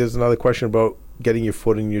say. There's another question about getting your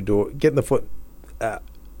foot in your door, getting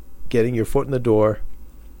your foot in the door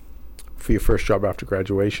for your first job after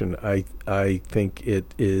graduation. I think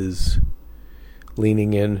it is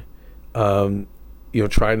leaning in, trying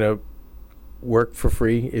to work for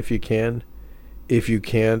free if you can. If you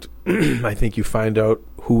can't, I think you find out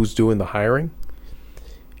who's doing the hiring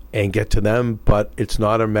and get to them. But it's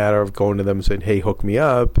not a matter of going to them and saying, hey, hook me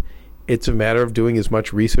up. It's a matter of doing as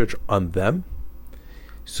much research on them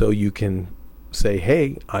so you can say,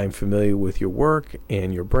 hey, I'm familiar with your work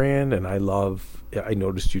and your brand, and I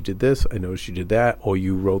noticed you did this, I noticed you did that, or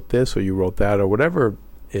you wrote this, or you wrote that, or whatever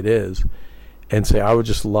it is, and say, I would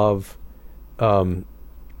just love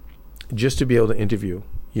just to be able to interview.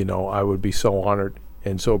 I would be so honored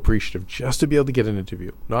and so appreciative just to be able to get an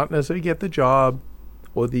interview. Not necessarily get the job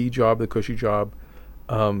or the cushy job.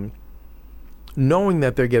 Knowing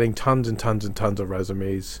that they're getting tons and tons and tons of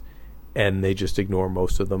resumes and they just ignore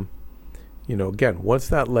most of them. Again, what's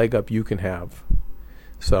that leg up you can have?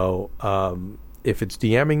 So if it's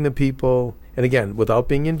DMing the people, and again, without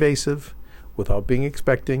being invasive, without being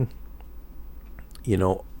expecting,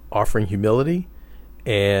 offering humility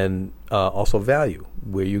and also value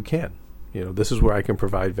where you can. This is where I can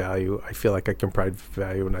provide value. I feel like I can provide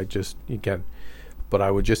value, and again, but I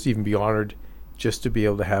would just even be honored just to be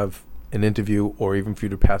able to have an interview, or even for you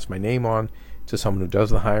to pass my name on to someone who does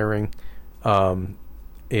the hiring.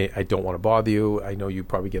 I don't want to bother you. I know you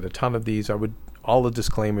probably get a ton of these. All the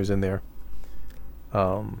disclaimers in there.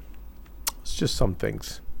 It's just some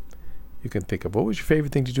things you can think of. What was your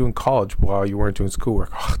favorite thing to do in college while you weren't doing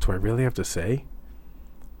schoolwork? Oh, do I really have to say?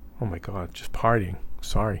 Oh my God, just partying.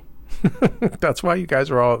 Sorry. That's why you guys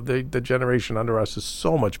are all, the generation under us is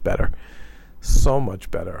so much better. So much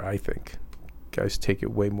better, I think. You guys take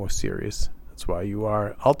it way more serious. That's why you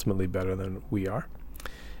are ultimately better than we are.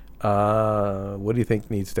 What do you think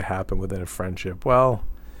needs to happen within a friendship? Well,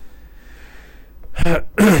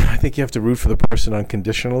 I think you have to root for the person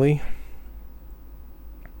unconditionally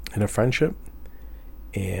in a friendship.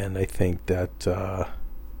 And I think that you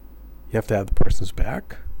have to have the person's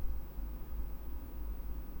back.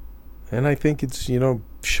 And I think it's,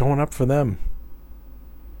 showing up for them.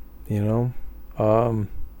 One of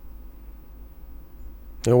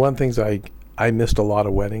the things I missed a lot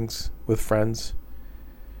of weddings with friends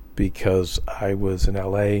because I was in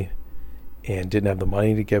LA and didn't have the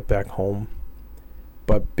money to get back home.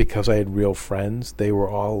 But because I had real friends, they were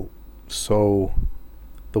all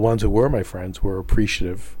the ones who were my friends were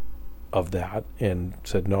appreciative of that and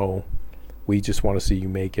said, no, we just want to see you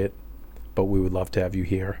make it, but we would love to have you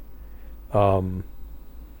here.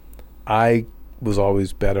 I was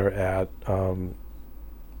always better at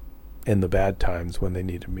in the bad times when they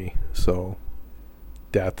needed me. So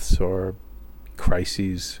deaths or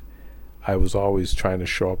crises, I was always trying to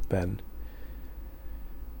show up then.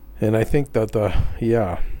 And I think that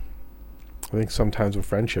I think sometimes with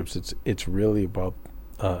friendships, it's really about,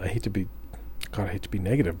 I hate to be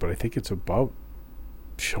negative, but I think it's about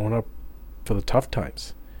showing up for the tough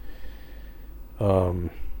times.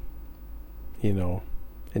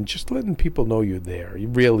 And just letting people know you're there. You're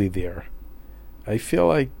really there. I feel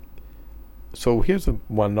like, so here's the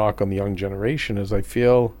one knock on the young generation is I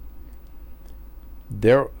feel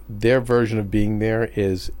their version of being there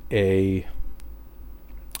is a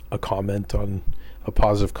comment on, a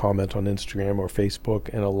positive comment on Instagram or Facebook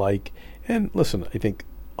and a like. And listen, I think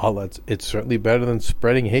it's certainly better than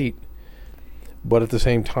spreading hate. But at the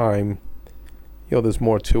same time, there's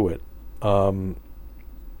more to it.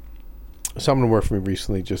 Someone who worked for me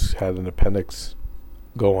recently just had an appendix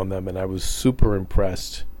go on them, and I was super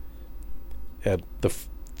impressed at the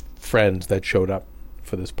friends that showed up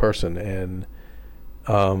for this person. And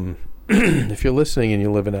if you're listening and you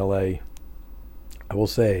live in LA, I will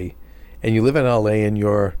say, and you live in LA and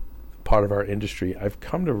you're part of our industry, I've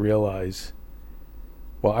come to realize,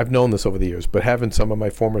 well, I've known this over the years, but having some of my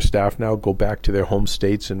former staff now go back to their home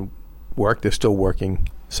states and work, they're still working.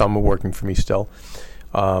 Some are working for me still.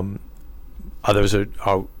 Others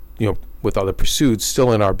are with other pursuits,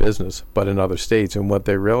 still in our business, but in other states. And what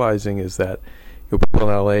they're realizing is that people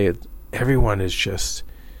in LA, everyone is just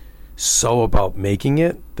so about making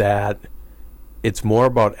it that it's more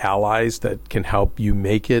about allies that can help you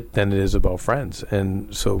make it than it is about friends.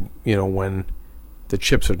 And so, when the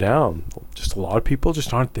chips are down, just a lot of people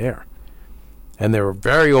just aren't there. And they're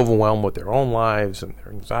very overwhelmed with their own lives and their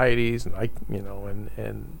anxieties. And I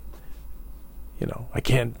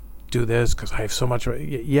can't do this because I have so much.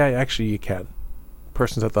 Yeah, actually you can.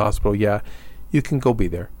 Person's at the hospital. Yeah, you can go be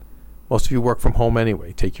there. Most of you work from home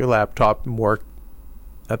anyway. Take your laptop and work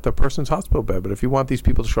at the person's hospital bed. But if you want these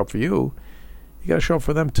people to show up for you, you got to show up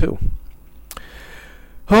for them too.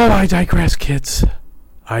 Oh, I digress, kids.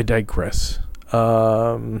 I digress.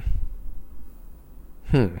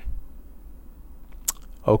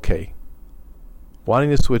 Okay. Wanting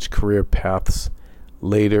to switch career paths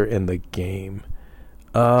later in the game.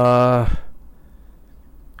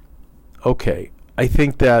 Okay. I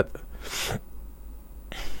think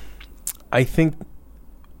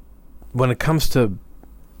when it comes to,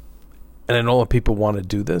 and I know that people want to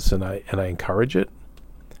do this, and I encourage it,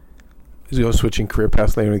 is switching career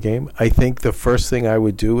paths later in the game. I think the first thing I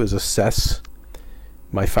would do is assess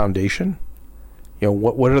my foundation.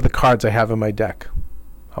 What are the cards I have in my deck?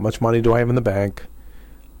 How much money do I have in the bank?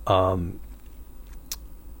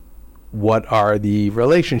 What are the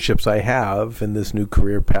relationships I have in this new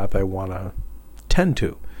career path I want to tend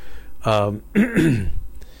to?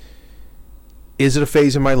 Is it a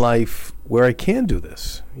phase in my life where I can do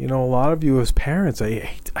this? A lot of you as parents,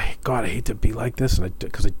 I hate to be like this, and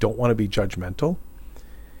because I don't want to be judgmental.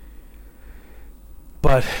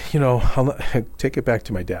 But I'll take it back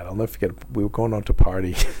to my dad. I'll never forget. We were going out to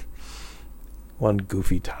party one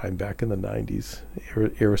goofy time back in the 90s,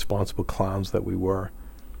 irresponsible clowns that we were.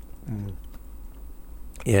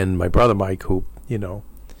 And my brother Mike, who,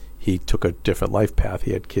 he took a different life path.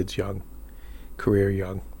 He had kids young, career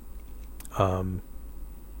young. And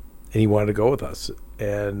he wanted to go with us.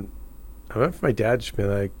 And I remember my dad just being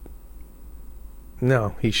like,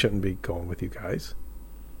 no, he shouldn't be going with you guys.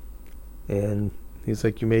 And he's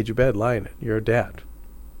like, you made your bed, lie in it. You're a dad.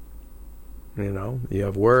 You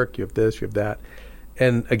have work, you have this, you have that.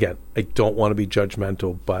 And again, I don't want to be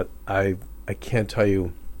judgmental, but I can't tell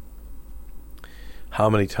you how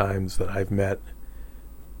many times that I've met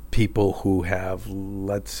people who have,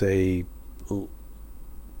 let's say,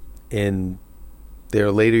 in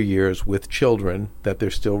their later years with children that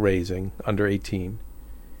they're still raising under 18,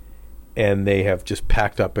 and they have just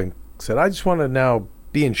packed up and said, I just want to now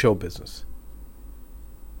be in show business.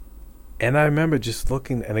 And I remember just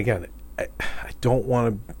looking, and again, I don't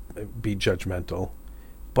want to be judgmental,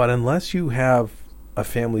 but unless you have a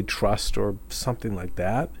family trust or something like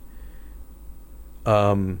that,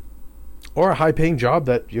 or a high-paying job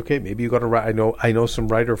that, okay, maybe you got to write. I know some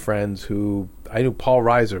writer friends who, I knew Paul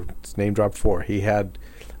Reiser, it's name dropped before. He had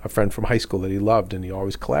a friend from high school that he loved and he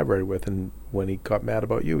always collaborated with, and when he got mad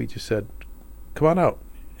about you, he just said, come on out,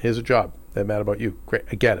 here's a job. They're mad about you. Great,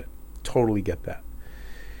 I get it. Totally get that.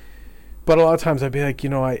 But a lot of times I'd be like,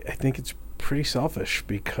 I think it's pretty selfish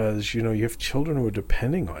because, you have children who are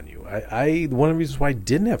depending on you. One of the reasons why I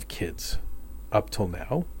didn't have kids up till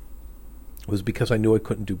now was because I knew I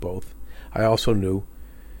couldn't do both. I also knew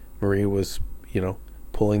Maria was,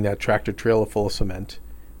 pulling that tractor trailer full of cement.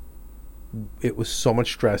 It was so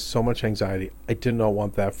much stress, so much anxiety. I did not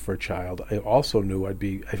want that for a child. I also knew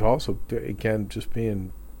again, just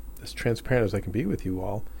being as transparent as I can be with you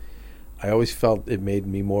all, I always felt it made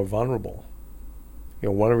me more vulnerable.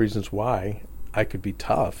 One of the reasons why I could be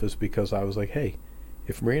tough is because I was like, hey,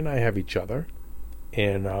 if Maria and I have each other,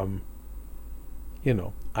 and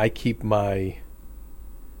I keep my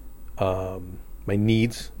my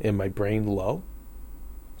needs and my brain low.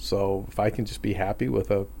 So if I can just be happy with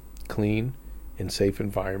a clean and safe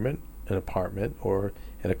environment, an apartment, or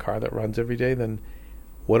in a car that runs every day, then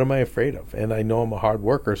what am I afraid of? And I know I'm a hard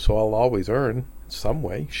worker, so I'll always earn in some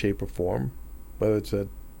way, shape, or form, whether it's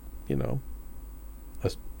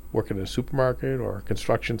working in a supermarket or a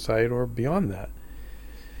construction site or beyond that.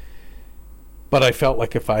 But I felt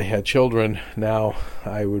like if I had children now,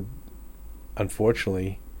 I would,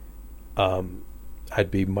 unfortunately,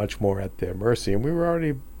 I'd be much more at their mercy. And we were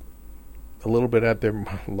already a little bit at the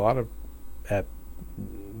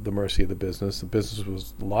mercy of the business. The business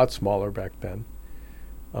was a lot smaller back then.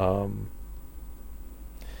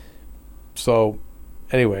 So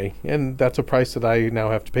anyway, and that's a price that I now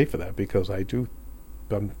have to pay for that because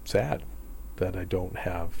I'm sad that I don't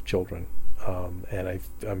have children. And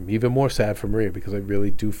I'm even more sad for Maria because I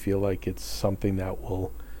really do feel like it's something that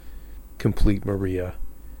will complete Maria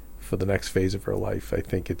for the next phase of her life. I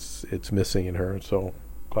think it's missing in her. So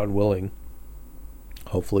God willing,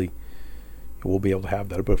 hopefully we'll be able to have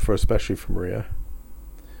that, but especially for Maria.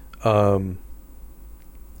 But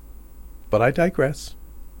I digress.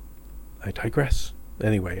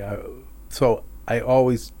 Anyway, so I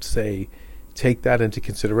always say take that into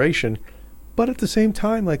consideration. But at the same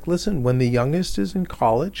time, listen, when the youngest is in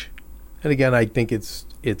college, and again, I think it's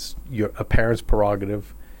a parent's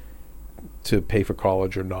prerogative to pay for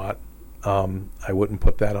college or not. I wouldn't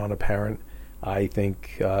put that on a parent. I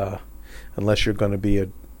think unless you're going to be a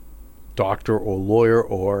doctor or lawyer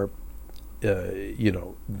or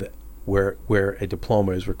where a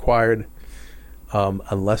diploma is required,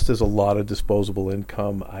 unless there's a lot of disposable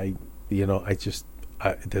income,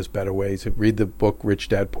 there's better ways. Read the book Rich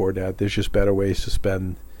Dad Poor Dad. There's just better ways to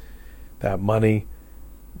spend that money.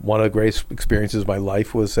 One of the great experiences of my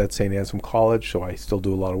life was at St. Anselm College, so I still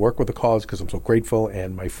do a lot of work with the college because I'm so grateful,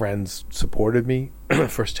 and my friends supported me the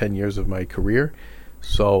first 10 years of my career.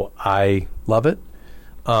 So I love it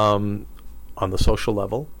on the social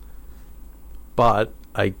level. But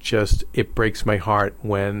it breaks my heart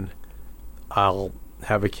when I'll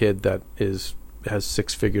have a kid that has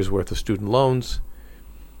 6 figures worth of student loans,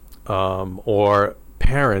 or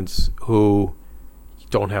parents who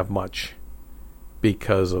don't have much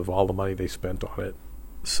because of all the money they spent on it.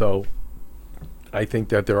 So I think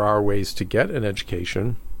that there are ways to get an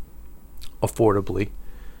education affordably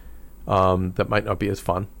that might not be as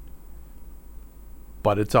fun,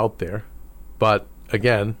 but it's out there. But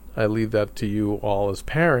again, I leave that to you all as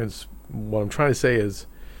parents. What I'm trying to say is,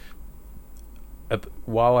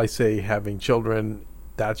 while I say having children,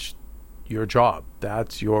 that's your job,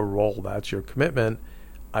 that's your role, that's your commitment,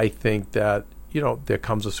 I think that there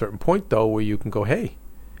comes a certain point, though, where you can go, hey,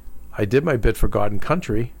 I did my bit for God and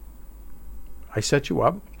country. I set you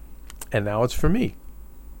up, and now it's for me.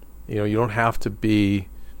 You don't have to be,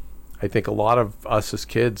 I think a lot of us as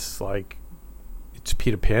kids, like, it's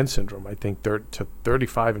Peter Pan syndrome. I think to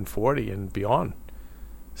 35 and 40 and beyond,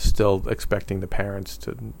 still expecting the parents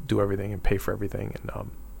to do everything and pay for everything.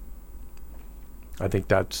 And I think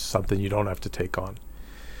that's something you don't have to take on.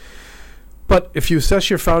 But if you assess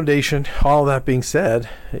your foundation, all that being said,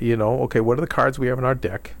 okay, what are the cards we have in our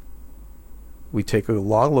deck? We take a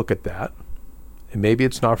long look at that. And maybe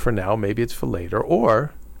it's not for now, maybe it's for later,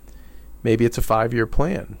 or maybe it's a 5-year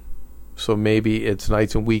plan. So maybe it's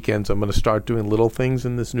nights and weekends. I'm going to start doing little things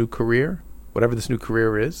in this new career. Whatever this new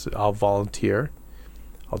career is, I'll volunteer.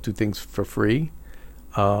 I'll do things for free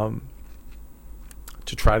to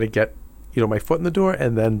try to get, my foot in the door.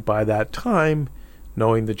 And then by that time,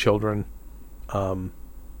 knowing the children are,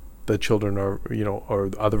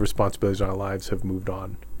 or other responsibilities in our lives have moved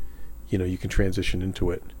on, you can transition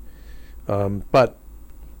into it. But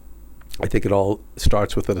I think it all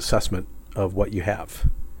starts with an assessment of what you have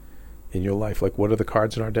in your life. Like, what are the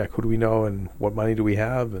cards in our deck? Who do we know, and what money do we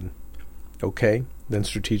have? And okay, then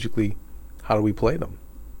strategically, how do we play them?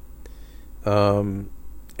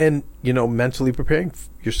 And mentally preparing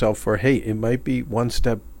yourself for, hey, it might be one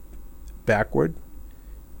step backward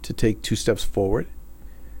to take 2 steps forward,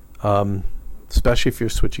 especially if you're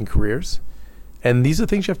switching careers. And these are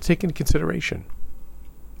things you have to take into consideration,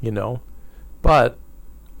 But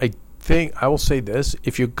I think I will say this: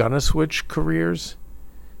 if you're gonna switch careers,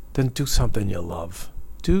 then do something you love.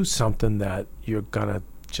 Do something that you're gonna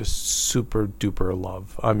just super duper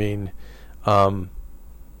love. I mean,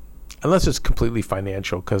 unless it's completely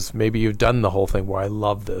financial, because maybe you've done the whole thing where I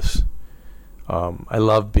love this. I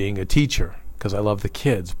love being a teacher because I love the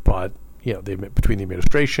kids, but between the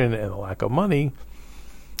administration and the lack of money,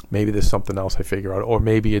 maybe there's something else I figure out, or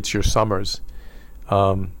maybe it's your summers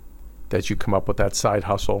that you come up with that side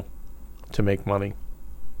hustle to make money.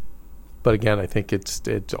 But again, I think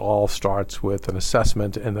it all starts with an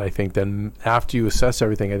assessment, and I think then after you assess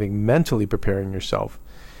everything, I think mentally preparing yourself.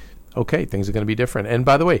 Okay, things are going to be different. And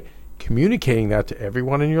by the way, communicating that to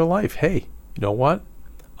everyone in your life. Hey, you know what?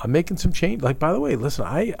 I'm making some change. Like, by the way, listen,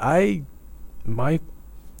 my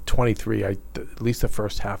 23, at least the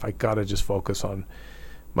first half, I got to just focus on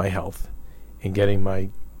my health and getting my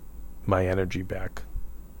energy back.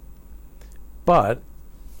 But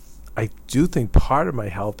I do think part of my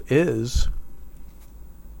health is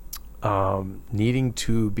needing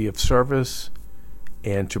to be of service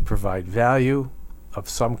and to provide value of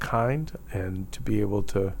some kind and to be able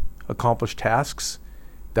to accomplish tasks.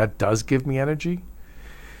 That does give me energy.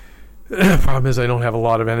 The problem is I don't have a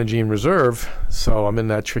lot of energy in reserve, so I'm in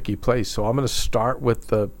that tricky place. So I'm going to start with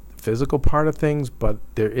the physical part of things, but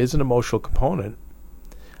there is an emotional component.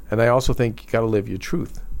 And I also think you got to live your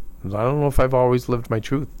truth. I don't know if I've always lived my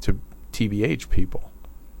truth to TBH people.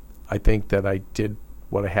 I think that I did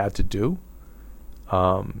what I had to do,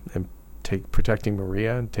 and protecting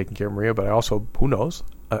Maria and taking care of Maria. But I also, who knows,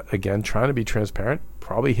 again, trying to be transparent,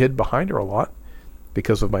 probably hid behind her a lot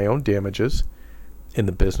because of my own damages in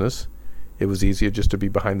the business. It was easier just to be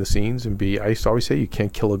behind the scenes and I used to always say, you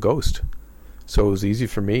can't kill a ghost. So it was easy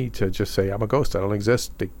for me to just say, I'm a ghost. I don't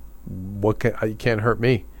exist. You can't hurt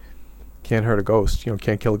me. Can't hurt a ghost.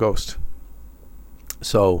 Can't kill a ghost.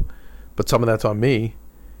 So, but some of that's on me,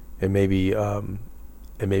 and maybe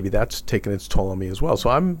that's taken its toll on me as well. So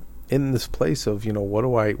I'm in this place of, what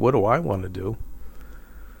do I want to do?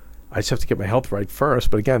 I just have to get my health right first.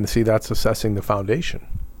 But again, see, that's assessing the foundation.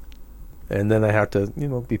 And then I have to,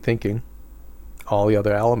 be thinking all the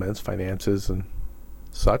other elements, finances and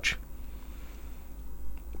such.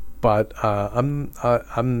 But I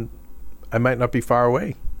might not be far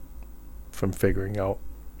away from figuring out,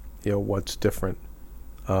 what's different.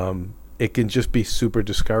 It can just be super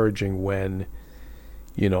discouraging when,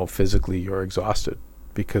 physically you're exhausted,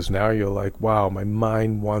 because now you're like, wow, my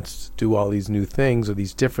mind wants to do all these new things or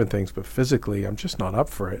these different things, but physically I'm just not up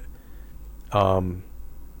for it. And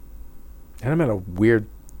I'm at a weird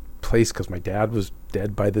place because my dad was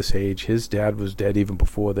dead by this age. His dad was dead even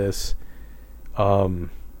before this.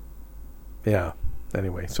 Yeah.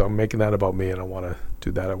 Anyway, so I'm making that about me, and I want to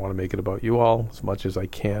do that. I want to make it about you all as much as I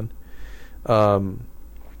can.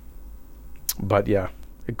 But yeah,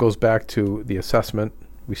 it goes back to the assessment.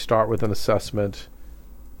 We start with an assessment.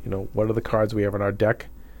 What are the cards we have in our deck?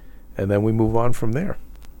 And then we move on from there.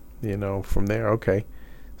 Okay.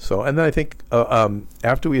 So, and then I think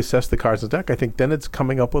after we assess the cards in the deck, I think then it's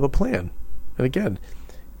coming up with a plan. And again,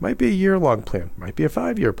 it might be a year-long plan, might be a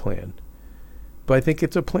 5-year plan. But I think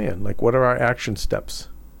it's a plan. Like, what are our action steps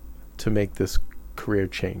to make this career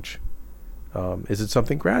change? Is it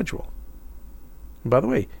something gradual? And by the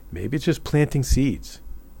way, maybe it's just planting seeds.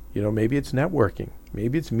 Maybe it's networking.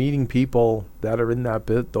 Maybe it's meeting people that are in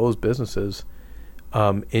those businesses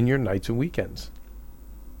in your nights and weekends.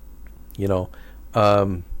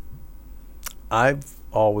 I've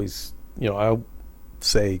always, I'll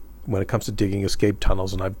say when it comes to digging escape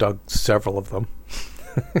tunnels, and I've dug several of them,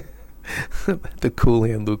 the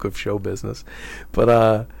Cooley and Luke of show business.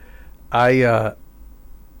 But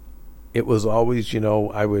it was always,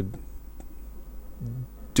 I would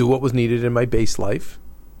do what was needed in my base life.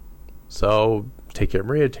 So take care of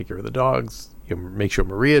Maria, take care of the dogs, make sure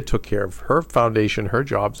Maria took care of her foundation, her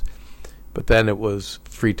jobs. But then it was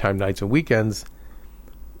free time nights and weekends.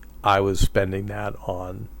 I was spending that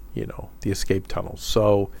on, the escape tunnels.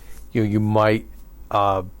 So, you might,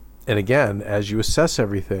 and again, as you assess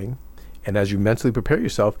everything and as you mentally prepare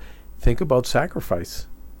yourself, think about sacrifice.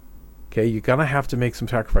 Okay, you're going to have to make some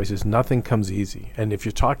sacrifices. Nothing comes easy. And if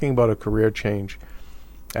you're talking about a career change,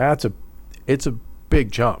 it's a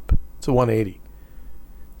big jump. It's a 180.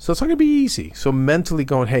 So it's not going to be easy. So mentally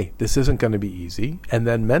going, hey, this isn't going to be easy. And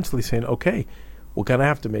then mentally saying, okay, we're going to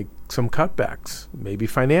have to make some cutbacks, maybe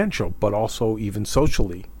financial, but also even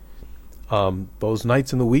socially. Those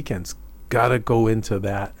nights and the weekends got to go into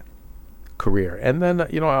that career. And then,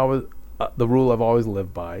 the rule I've always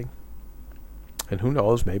lived by, and who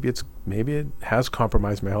knows, maybe it has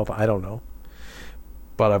compromised my health. I don't know.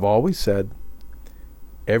 But I've always said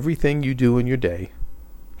everything you do in your day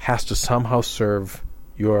has to somehow serve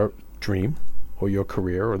your dream or your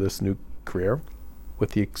career or this new career,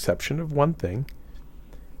 with the exception of one thing,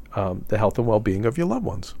 the health and well-being of your loved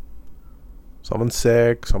ones. Someone's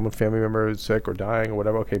sick, family member is sick or dying or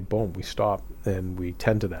whatever, okay, boom, we stop and we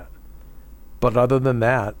tend to that. But other than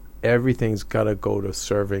that, everything's got to go to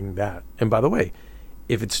serving that. And by the way,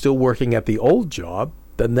 if it's still working at the old job,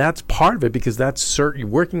 then that's part of it, because that's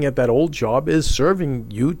working at that old job is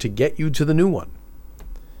serving you to get you to the new one.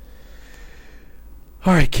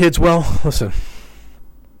 All right, kids, well, listen.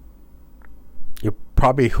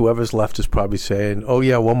 Whoever's left is probably saying, oh,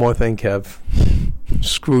 yeah, one more thing, Kev.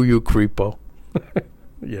 Screw you, creepo.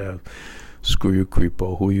 Yeah, screw you,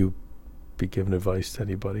 creepo. Who you be giving advice to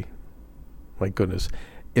anybody? My goodness.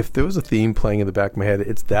 If there was a theme playing in the back of my head,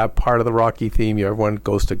 it's that part of the Rocky theme. Everyone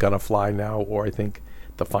goes to Gonna Fly now, or I think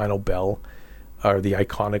the final bell are the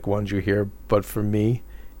iconic ones you hear. But for me,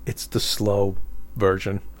 it's the slow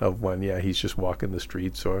version of when, he's just walking the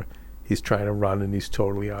streets, or he's trying to run and he's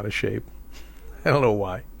totally out of shape. I don't know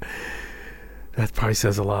why. That probably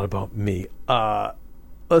says a lot about me.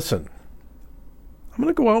 Listen, I'm going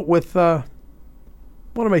to go out with one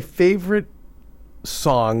of my favorite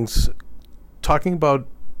songs, talking about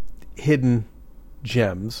hidden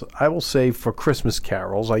gems. I will say, for Christmas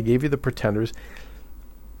carols, I gave you the Pretenders.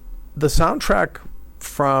 The soundtrack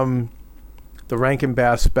from the Rankin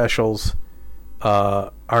Bass specials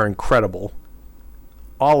are incredible.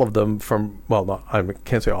 All of them I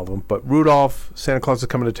can't say all of them, but Rudolph, Santa Claus is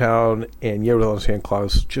Coming to Town, and Yeah, Rudolph, Santa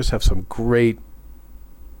Claus just have some great,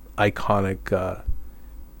 iconic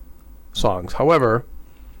songs. However,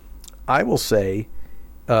 I will say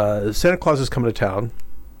Santa Claus is Coming to Town,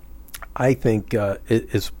 I think,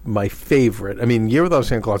 is my favorite. I mean, Year Without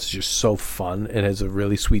Santa Claus is just so fun and has a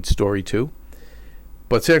really sweet story, too.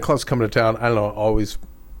 But Santa Claus is Coming to Town, I don't know, always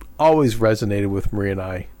resonated with Maria and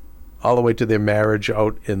I, all the way to their marriage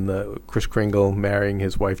out in the Kris Kringle marrying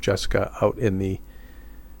his wife Jessica out in the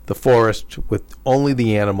forest with only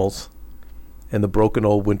the animals, and the broken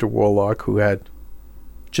old winter warlock who had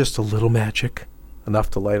just a little magic, enough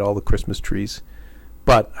to light all the Christmas trees.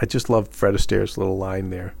 But I just loved Fred Astaire's little line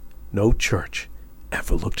there. No church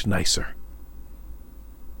ever looked nicer.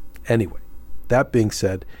 Anyway, that being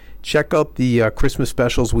said, check out the Christmas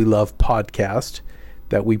Specials We Love podcast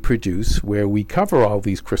that we produce, where we cover all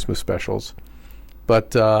these Christmas specials.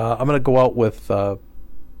 But I'm going to go out with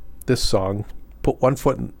this song, put one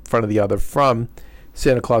foot in front of the other, from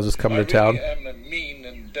Santa Claus is Coming to Town. I really am a mean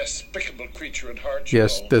and despicable creature at heart.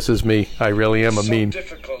 Yes, this is me. I really am a mean,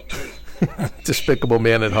 difficult to despicable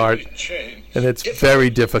man at heart. And it's very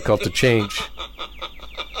difficult to change.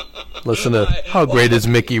 Listen to How Great Is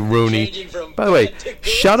Mickey Rooney. By the way,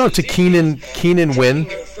 shout out to Keenan Wynn,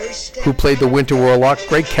 who played the Winter Warlock.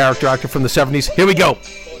 Great character actor from the 70s. Here we go.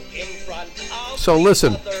 So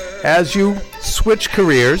listen, as you switch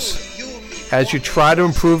careers, as you try to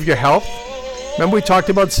improve your health, remember we talked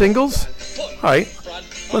about singles? All right,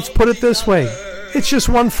 let's put it this way. It's just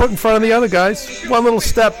one foot in front of the other, guys. One little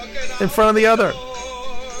step in front of the other.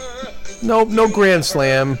 No grand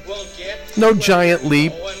slam. No giant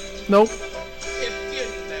leap. Nope. If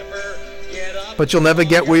you never get up, But you'll never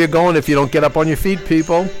get where you're going if you don't get up on your feet,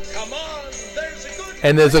 people. come on, there's a good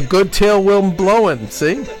And there's a good tailwind blowing,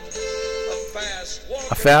 see? fast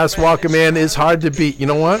walk. A fast walking man is hard to beat. You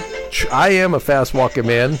know what? I am a fast walking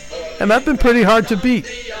man, and I've been pretty hard to beat.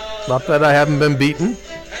 Not that I haven't been beaten.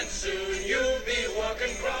 And soon you'll be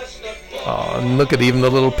walking across the floor Oh, and look at even the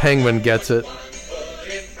little penguin gets it.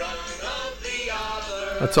 in front of the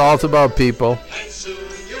other. That's all it's about, people. And soon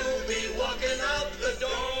you'll be walking out the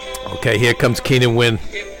door. Okay, here comes Keenan Wynn.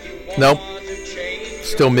 If you Nope, want to change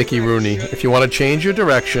still Mickey Rooney. If you want to change your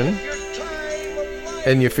direction, your time of life,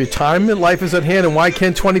 and if your time in life is at hand, and why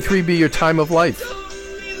can't 23 be your time of life?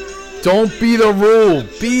 Don't be the rule.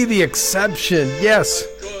 Be the exception. Yes,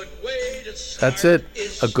 good way to start that's it.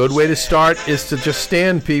 A good way to start is to just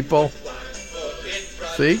stand, people.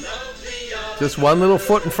 See? Just one little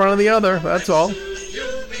foot in front of the other. That's all.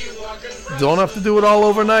 Don't have to do it all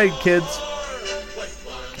overnight, kids.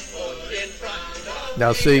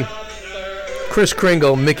 Now see, Kris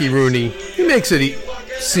Kringle, Mickey Rooney, he makes it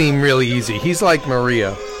seem really easy. He's like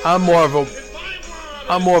Maria. I'm more of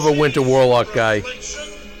a Winter Warlock guy.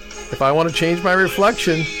 If I want to change my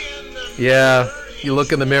reflection, yeah, you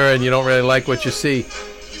look in the mirror and you don't really like what you see.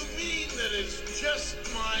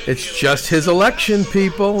 It's just his election,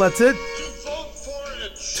 people. That's it.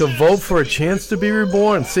 To vote for a chance to be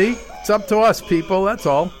reborn. See? It's up to us, people. That's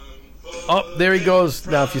all. Oh, there he goes.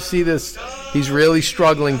 Now, if you see this, he's really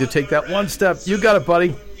struggling to take that one step. You got it,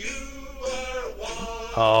 buddy.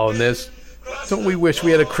 Oh, and this. Don't we wish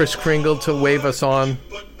we had a Kris Kringle to wave us on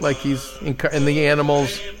like he's in the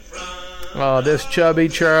Animals? Oh, there's Chubby,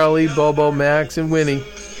 Charlie, Bobo, Max, and Winnie.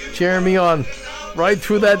 Cheering me on. Right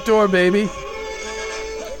through that door, baby.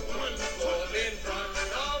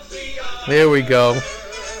 There we go.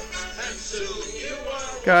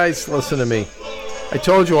 Guys, listen to me. I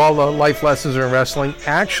told you all the life lessons are in wrestling.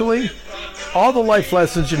 Actually, all the life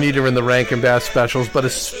lessons you need are in the Rankin Bass specials, but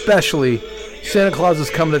especially Santa Claus is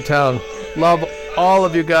coming to town. Love all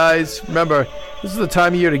of you guys. Remember, this is the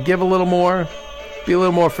time of year to give a little more, be a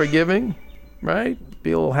little more forgiving, right?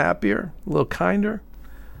 Be a little happier, a little kinder.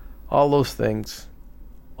 All those things.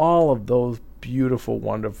 All of those beautiful,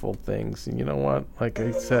 wonderful things. And you know what? Like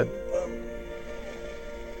I said,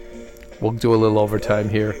 we'll do a little overtime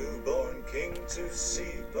here.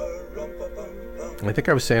 I think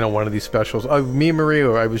I was saying on one of these specials, me and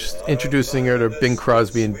Maria, I was introducing her to Bing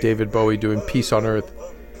Crosby and David Bowie doing Peace on Earth.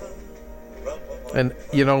 And,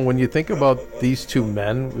 you know, when you think about these two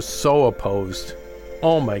men, it was so opposed.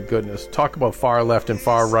 Oh my goodness. Talk about far left and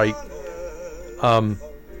far right. And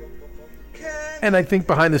I think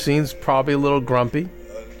behind the scenes, probably a little grumpy.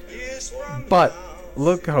 But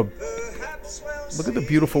look at the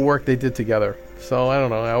beautiful work they did together. So I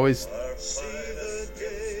don't know. I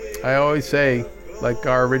always say, like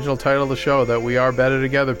our original title of the show, that we are better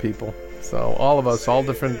together, people. So all of us, all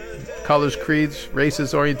different colors, creeds,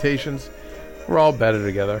 races, orientations, we're all better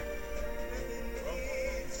together.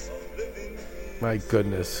 My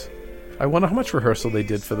goodness. I wonder how much rehearsal they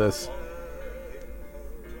did for this.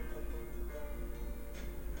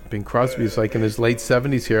 Bing Crosby's like in his late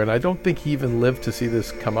 70s here, and I don't think he even lived to see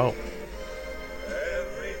this come out.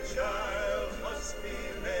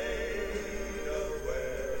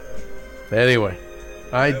 Anyway,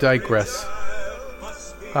 I digress.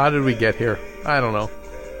 How did we get here? I don't know.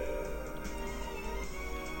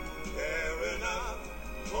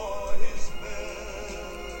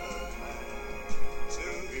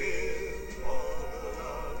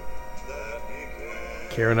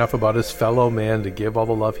 Care enough about his fellow man to give all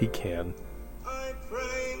the love he can.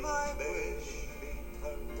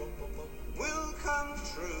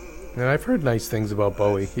 And I've heard nice things about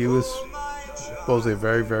Bowie. He was supposedly a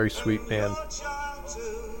very, very sweet man.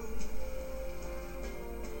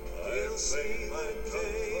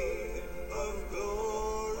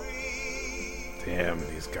 Damn,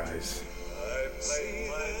 these guys.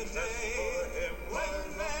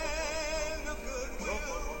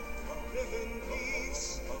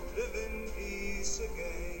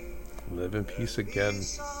 Live in peace again.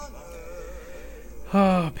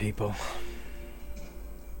 Ah, oh, people.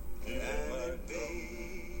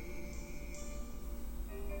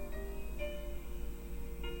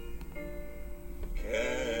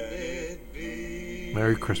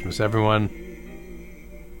 Merry Christmas, everyone.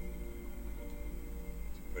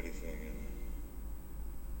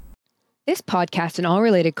 This podcast and all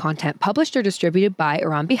related content published or distributed by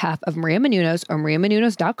or on behalf of Maria Menounos or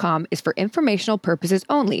MariaMenounos.com is for informational purposes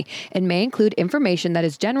only and may include information that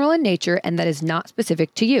is general in nature and that is not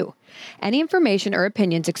specific to you. Any information or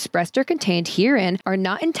opinions expressed or contained herein are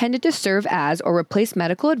not intended to serve as or replace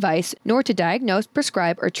medical advice, nor to diagnose,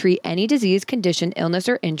 prescribe, or treat any disease, condition, illness,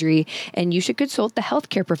 or injury, and you should consult the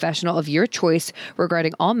healthcare professional of your choice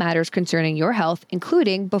regarding all matters concerning your health,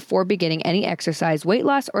 including before beginning any exercise, weight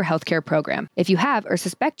loss, or healthcare program. If you have or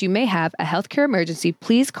suspect you may have a healthcare emergency,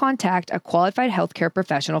 please contact a qualified healthcare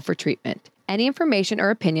professional for treatment. Any information or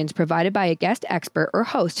opinions provided by a guest expert or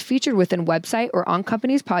host featured within website or on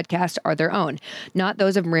company's podcast are their own, not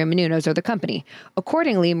those of Maria Menounos or the company.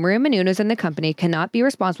 Accordingly, Maria Menounos and the company cannot be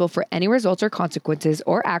responsible for any results or consequences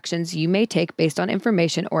or actions you may take based on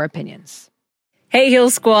information or opinions. Hey, Heal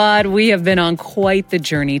Squad, we have been on quite the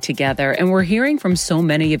journey together, and we're hearing from so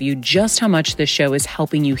many of you just how much this show is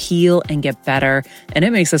helping you heal and get better, and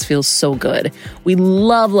it makes us feel so good. We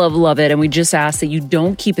love, love, love it, and we just ask that you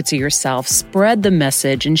don't keep it to yourself. Spread the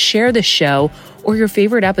message and share the show or your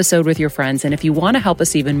favorite episode with your friends. And if you want to help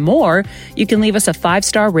us even more, you can leave us a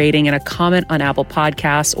 5-star rating and a comment on Apple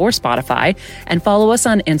Podcasts or Spotify, and follow us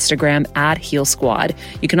on Instagram at Heal Squad.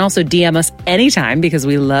 You can also DM us anytime because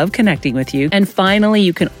we love connecting with you. And finally,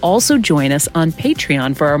 you can also join us on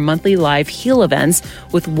Patreon for our monthly live heal events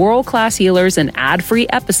with world-class healers and ad-free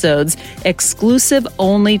episodes exclusive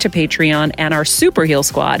only to Patreon and our Super Heal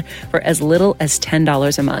Squad for as little as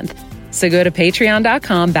 $10 a month. So go to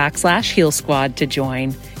patreon.com/Heal Squad to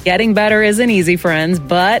join. Getting better isn't easy, friends,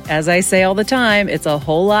 but as I say all the time, it's a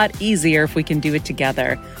whole lot easier if we can do it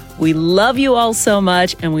together. We love you all so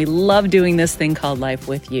much, and we love doing this thing called life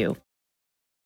with you.